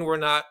doesn't mean we're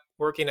not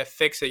working to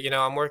fix it.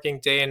 I'm working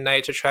day and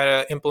night to try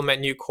to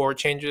implement new core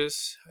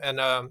changes and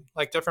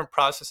like different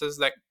processes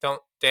that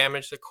don't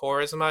damage the core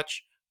as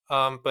much.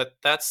 But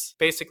that's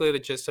basically the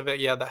gist of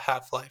it. Yeah, the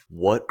half life.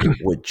 What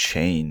would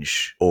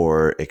change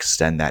or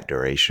extend that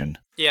duration?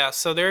 Yeah,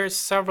 so there's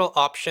several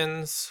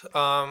options.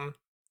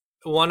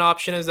 One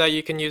option is that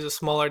you can use a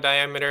smaller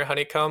diameter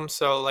honeycomb.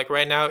 So like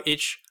right now,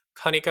 each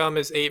honeycomb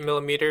is 8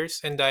 millimeters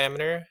in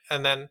diameter,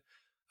 and then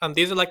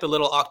these are like the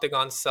little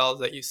octagon cells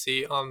that you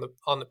see on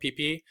the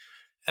PP.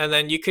 And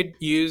then you could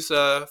use,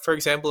 for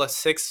example, a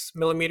 6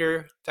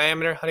 millimeter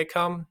diameter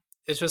honeycomb.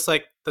 It's just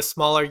like the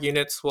smaller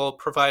units will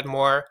provide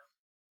more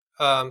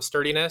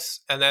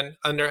sturdiness, and then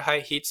under high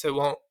heats, it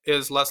won't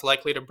is less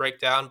likely to break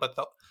down. But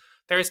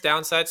there's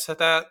downsides to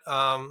that.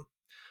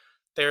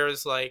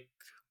 There's like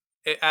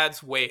it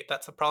adds weight.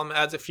 That's a problem. It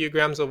adds a few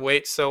grams of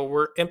weight. So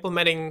we're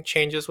implementing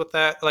changes with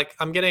that. Like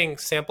I'm getting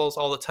samples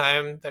all the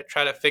time that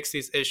try to fix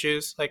these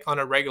issues, like on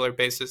a regular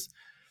basis.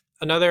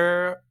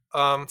 Another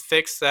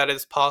fix that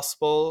is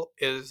possible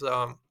is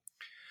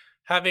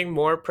having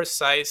more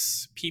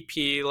precise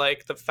PP.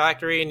 Like the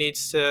factory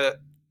needs to,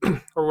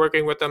 we're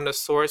working with them to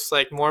source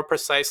like more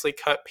precisely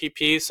cut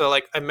PP. So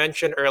like I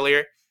mentioned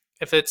earlier,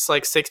 if it's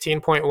like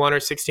 16.1 or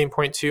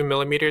 16.2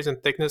 millimeters in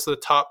thickness, the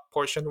top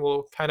portion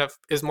will kind of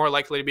is more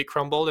likely to be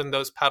crumbled, and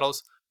those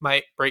paddles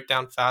might break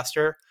down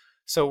faster.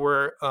 So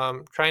we're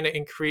trying to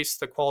increase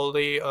the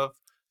quality of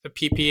the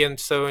PP and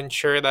so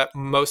ensure that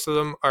most of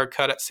them are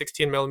cut at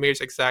 16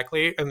 millimeters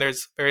exactly, and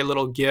there's very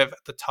little give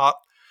at the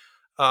top.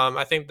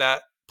 I think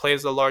that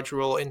plays a large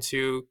role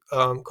into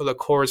the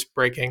cores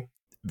breaking.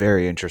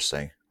 Very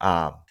interesting.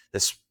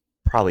 This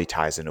probably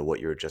ties into what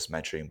you were just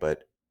mentioning,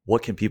 but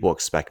what can people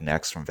expect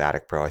next from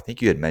Vatic Pro? I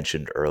think you had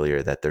mentioned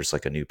earlier that there's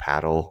like a new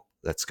paddle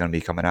that's going to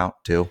be coming out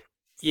too.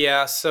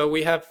 Yeah, so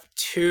we have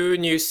two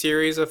new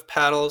series of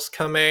paddles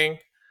coming.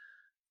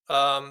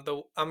 I'm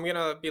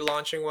gonna be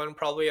launching one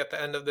probably at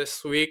the end of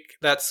this week.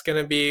 That's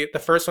gonna be the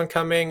first one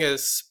coming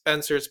is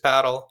Spencer's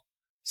paddle.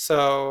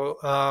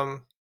 So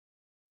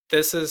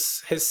this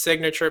is his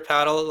signature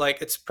paddle.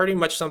 Like it's pretty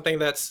much something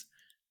that's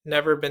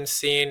never been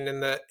seen in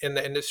the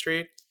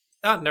industry.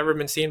 Not never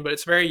been seen, but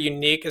it's very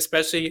unique,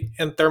 especially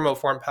in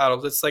thermoform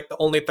paddles. It's like the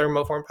only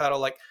thermoform paddle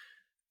like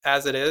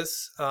as it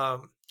is.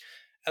 And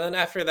then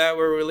after that,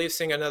 we're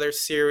releasing another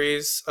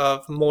series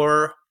of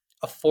more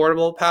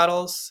affordable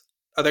paddles.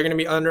 They're going to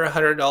be under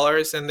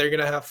 $100, and they're going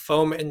to have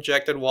foam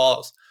injected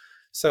walls.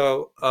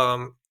 So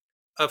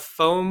a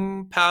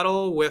foam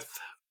paddle with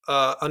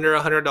under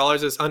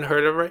 $100 is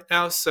unheard of right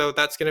now. So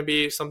that's going to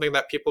be something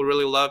that people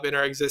really love in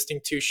our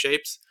existing two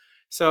shapes.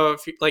 So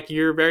if like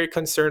you're very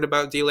concerned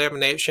about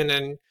delamination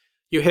and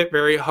you hit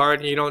very hard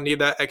and you don't need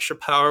that extra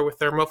power with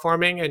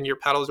thermoforming and your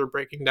paddles are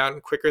breaking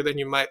down quicker than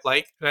you might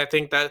like. And I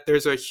think that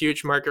there's a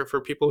huge market for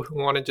people who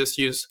want to just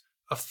use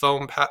a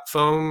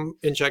foam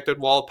injected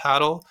wall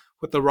paddle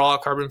with the raw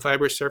carbon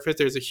fiber surface.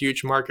 There's a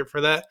huge market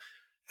for that.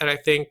 And I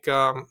think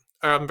I'm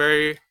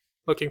very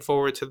looking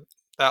forward to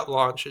that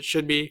launch. It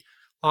should be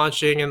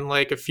launching in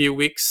like a few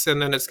weeks,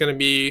 and then it's going to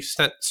be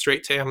sent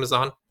straight to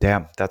Amazon.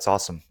 Damn, that's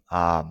awesome.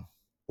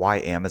 Why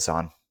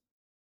Amazon?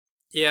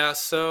 Yeah,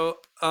 so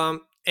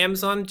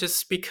Amazon,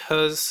 just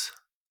because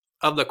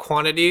of the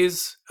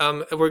quantities,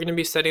 we're going to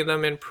be setting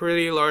them in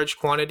pretty large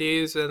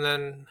quantities, and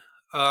then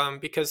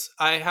because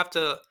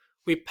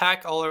we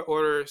pack all our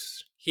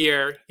orders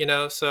here,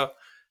 so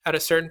at a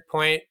certain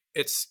point,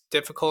 it's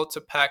difficult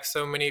to pack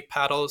so many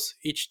paddles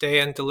each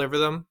day and deliver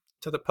them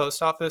to the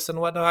post office and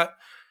whatnot.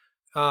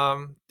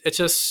 It's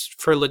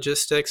just for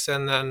logistics,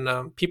 and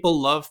then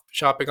people love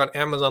shopping on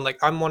Amazon. Like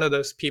I'm one of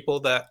those people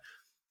that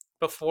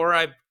before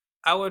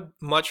I would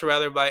much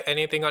rather buy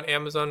anything on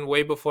Amazon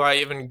way before I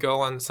even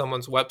go on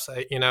someone's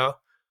website.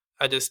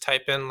 I just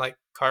type in like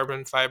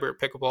carbon fiber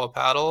pickleball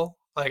paddle.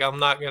 Like I'm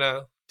not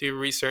gonna do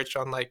research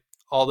on like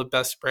all the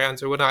best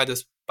brands or whatnot. I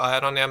just buy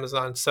it on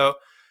Amazon. So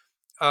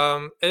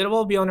it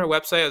will be on our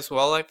website as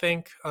well, I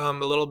think, a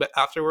little bit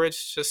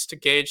afterwards, just to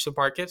gauge the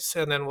markets,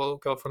 and then we'll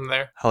go from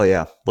there. Hell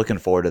yeah. Looking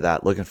forward to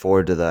that. Looking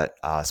forward to that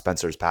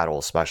Spencer's paddle,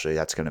 especially.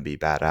 That's going to be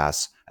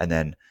badass. And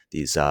then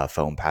these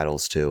foam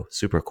paddles too.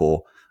 Super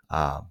cool.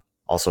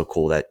 Also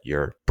cool that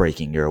you're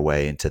breaking your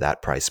way into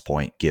that price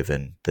point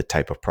given the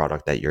type of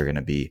product that you're going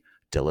to be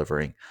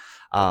delivering.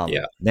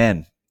 Yeah.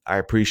 Man, I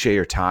appreciate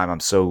your time.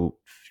 I'm so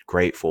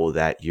grateful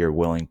that you're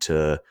willing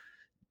to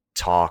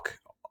talk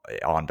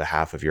on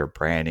behalf of your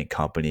brand and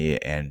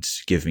company and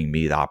giving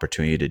me the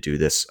opportunity to do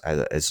this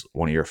as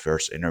one of your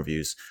first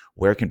interviews.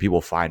 Where can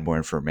people find more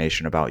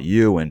information about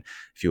you, and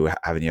if you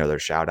have any other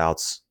shout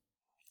outs?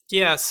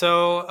 Yeah,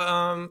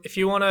 so if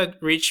you want to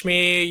reach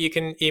me, you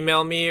can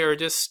email me or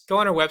just go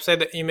on our website,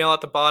 the email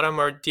at the bottom,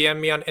 or DM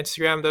me on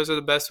Instagram. Those are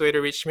the best way to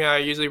reach me. I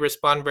usually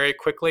respond very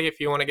quickly if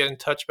you want to get in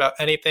touch about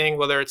anything,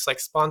 whether it's like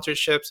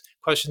sponsorships,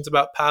 questions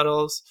about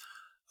paddles.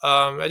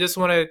 I just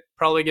want to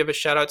probably give a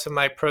shout out to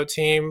my pro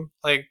team.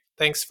 Like,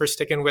 thanks for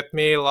sticking with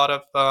me. A lot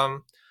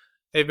of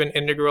they've been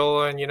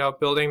integral in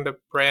building the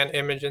brand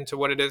image into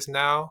what it is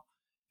now.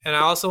 And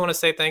I also want to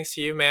say thanks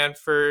to you, man,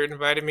 for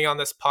inviting me on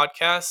this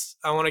podcast.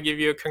 I want to give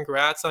you a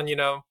congrats on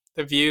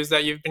the views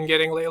that you've been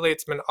getting lately.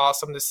 It's been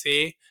awesome to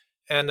see,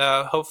 and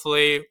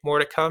hopefully more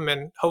to come.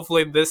 And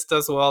hopefully this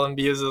does well in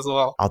views as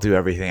well. I'll do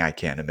everything I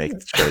can to make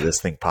sure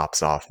this thing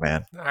pops off,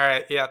 man. All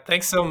right, yeah,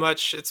 thanks so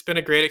much. It's been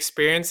a great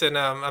experience, and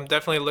I'm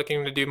definitely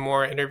looking to do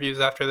more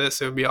interviews after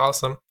this. It would be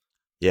awesome.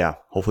 Yeah,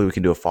 hopefully we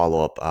can do a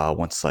follow up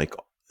once like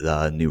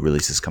the new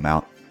releases come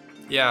out.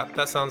 Yeah,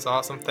 that sounds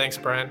awesome. Thanks,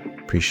 Brian.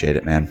 Appreciate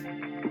it, man.